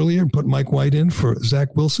week earlier and put Mike White in for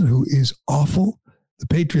Zach Wilson, who is awful, the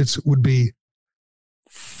Patriots would be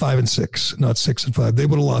 5-6, not 6-5. They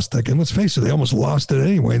would have lost that game. Let's face it, they almost lost it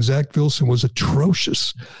anyway. And Zach Wilson was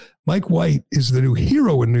atrocious. Mike White is the new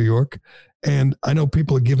hero in New York. And I know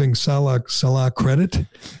people are giving Salah credit.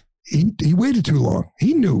 He waited too long.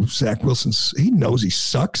 He knew Zach Wilson. He knows he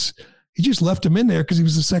sucks. He just left him in there because he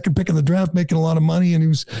was the second pick in the draft, making a lot of money, and he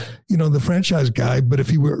was, the franchise guy. But if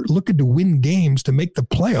he were looking to win games to make the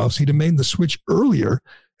playoffs, he'd have made the switch earlier,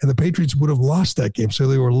 and the Patriots would have lost that game. So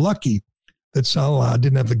they were lucky that Salah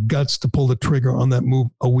didn't have the guts to pull the trigger on that move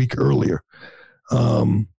a week earlier.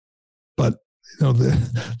 But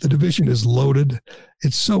the division is loaded.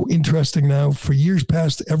 It's so interesting now. For years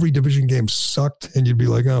past, every division game sucked, and you'd be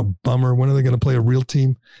like, "Oh, bummer. When are they going to play a real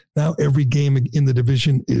team?" Now every game in the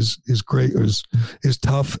division is great, is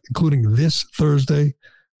tough, including this Thursday.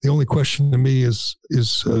 The only question to me is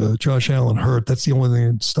Josh Allen hurt? That's the only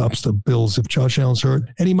thing that stops the Bills. If Josh Allen's hurt,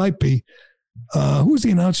 and he might be. Who was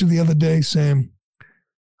the announcer the other day, Sam?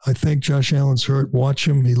 I think Josh Allen's hurt. Watch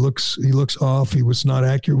him. He looks off. He was not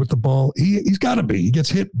accurate with the ball. He's got to be. He gets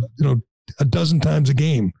hit, a dozen times a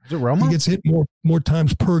game. Is it Romo? He gets hit more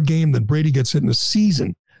times per game than Brady gets hit in a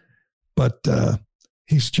season. But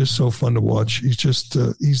he's just so fun to watch. He's just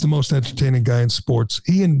he's the most entertaining guy in sports.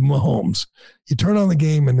 He and Mahomes. You turn on the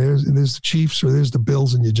game and there's the Chiefs or there's the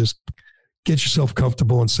Bills, and you just get yourself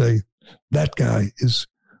comfortable and say, that guy is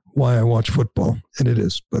why I watch football, and it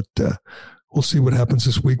is. But we'll see what happens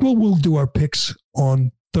this week. Well, we'll do our picks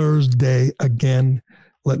on Thursday again.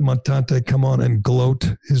 Let Montante come on and gloat.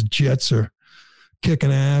 His Jets are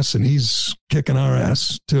kicking ass, and he's kicking our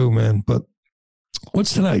ass too, man. But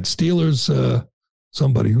what's tonight? Steelers,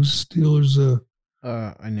 somebody. Who's Steelers?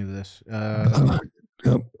 I knew this.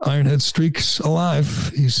 Ironhead streak's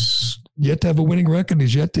alive. He's yet to have a winning record.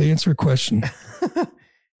 He's yet to answer a question.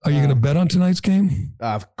 Are you going to bet on tonight's game?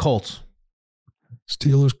 Colts.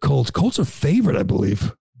 Steelers, Colts. Colts are favored, I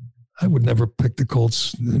believe. I would never pick the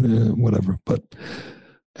Colts, whatever. But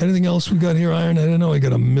anything else we got here, Ironhead? I know I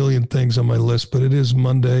got a million things on my list, but it is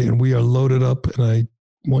Monday, and we are loaded up, and I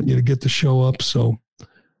want you to get the show up. So,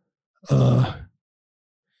 no,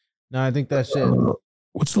 I think that's it.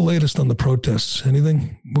 What's the latest on the protests?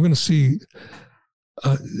 Anything? We're going to see.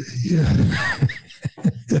 Yeah.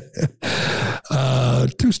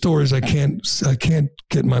 Two stories I can't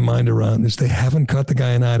get my mind around is they haven't caught the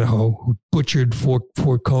guy in Idaho who butchered four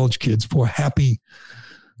college kids, four happy,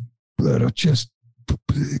 just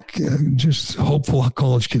hopeful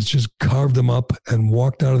college kids, just carved them up and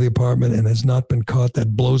walked out of the apartment and has not been caught.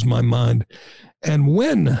 That blows my mind. And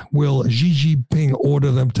when will Xi Jinping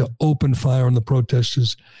order them to open fire on the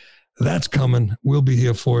protesters? That's coming. We'll be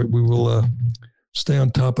here for it. We will stay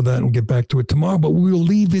on top of that and we'll get back to it tomorrow, but we will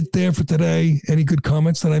leave it there for today. Any good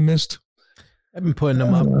comments that I missed? I've been putting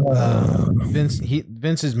them up.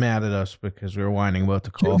 Vince is mad at us because we were whining about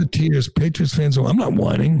the call. The tears, Patriots fans. I'm not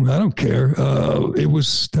whining. I don't care.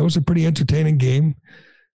 That was a pretty entertaining game.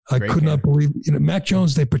 I could not believe, Mac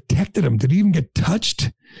Jones, they protected him. Did he even get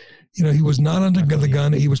touched? He was not under the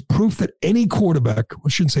gun. He was proof that any quarterback, I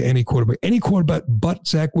shouldn't say any quarterback but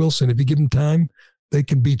Zach Wilson, if you give him time, they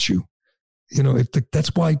can beat you.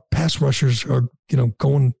 That's why pass rushers are,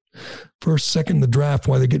 going first, second in the draft,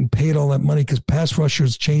 why they're getting paid all that money, because pass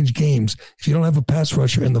rushers change games. If you don't have a pass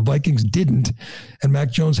rusher, and the Vikings didn't, and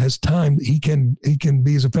Mac Jones has time, he can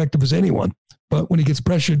be as effective as anyone. But when he gets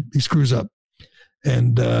pressured, he screws up.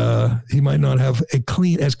 And he might not have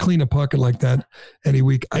as clean a pocket like that any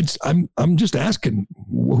week. I'm just asking,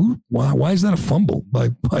 why is that a fumble by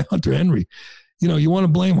Hunter Henry? You want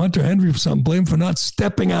to blame Hunter Henry for something, blame him for not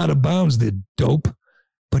stepping out of bounds, the dope.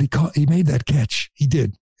 But he made that catch. He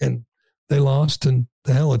did. And they lost, and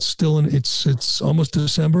the hell, it's almost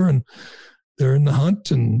December, and they're in the hunt,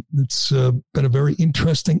 and it's been a very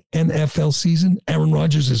interesting NFL season. Aaron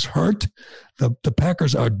Rodgers is hurt. The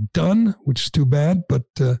Packers are done, which is too bad, but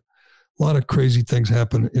a lot of crazy things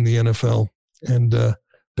happen in the NFL. And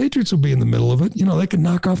Patriots will be in the middle of it. They can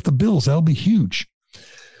knock off the Bills. That'll be huge.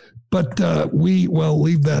 But we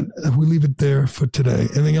leave it there for today.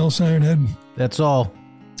 Anything else, Ironhead? That's all.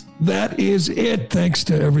 That is it. Thanks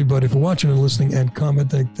to everybody for watching and listening and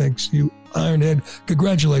commenting. Thanks to you, Ironhead.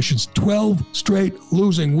 Congratulations. 12 straight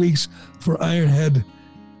losing weeks for Ironhead.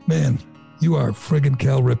 Man, you are friggin'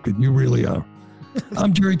 Cal Ripken. You really are.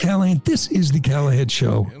 I'm Jerry Callahan. This is the Callahan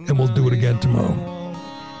Show, and we'll do it again tomorrow.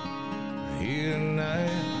 Here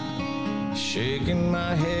tonight, shaking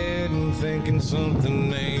my head and thinking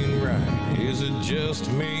something ain't right. Is it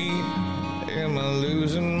just me? Am I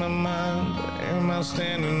losing my mind? Am I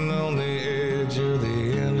standing on the edge of the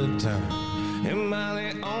end of time?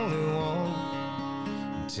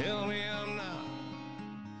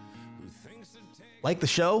 Like the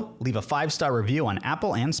show? Leave a 5-star review on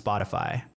Apple and Spotify.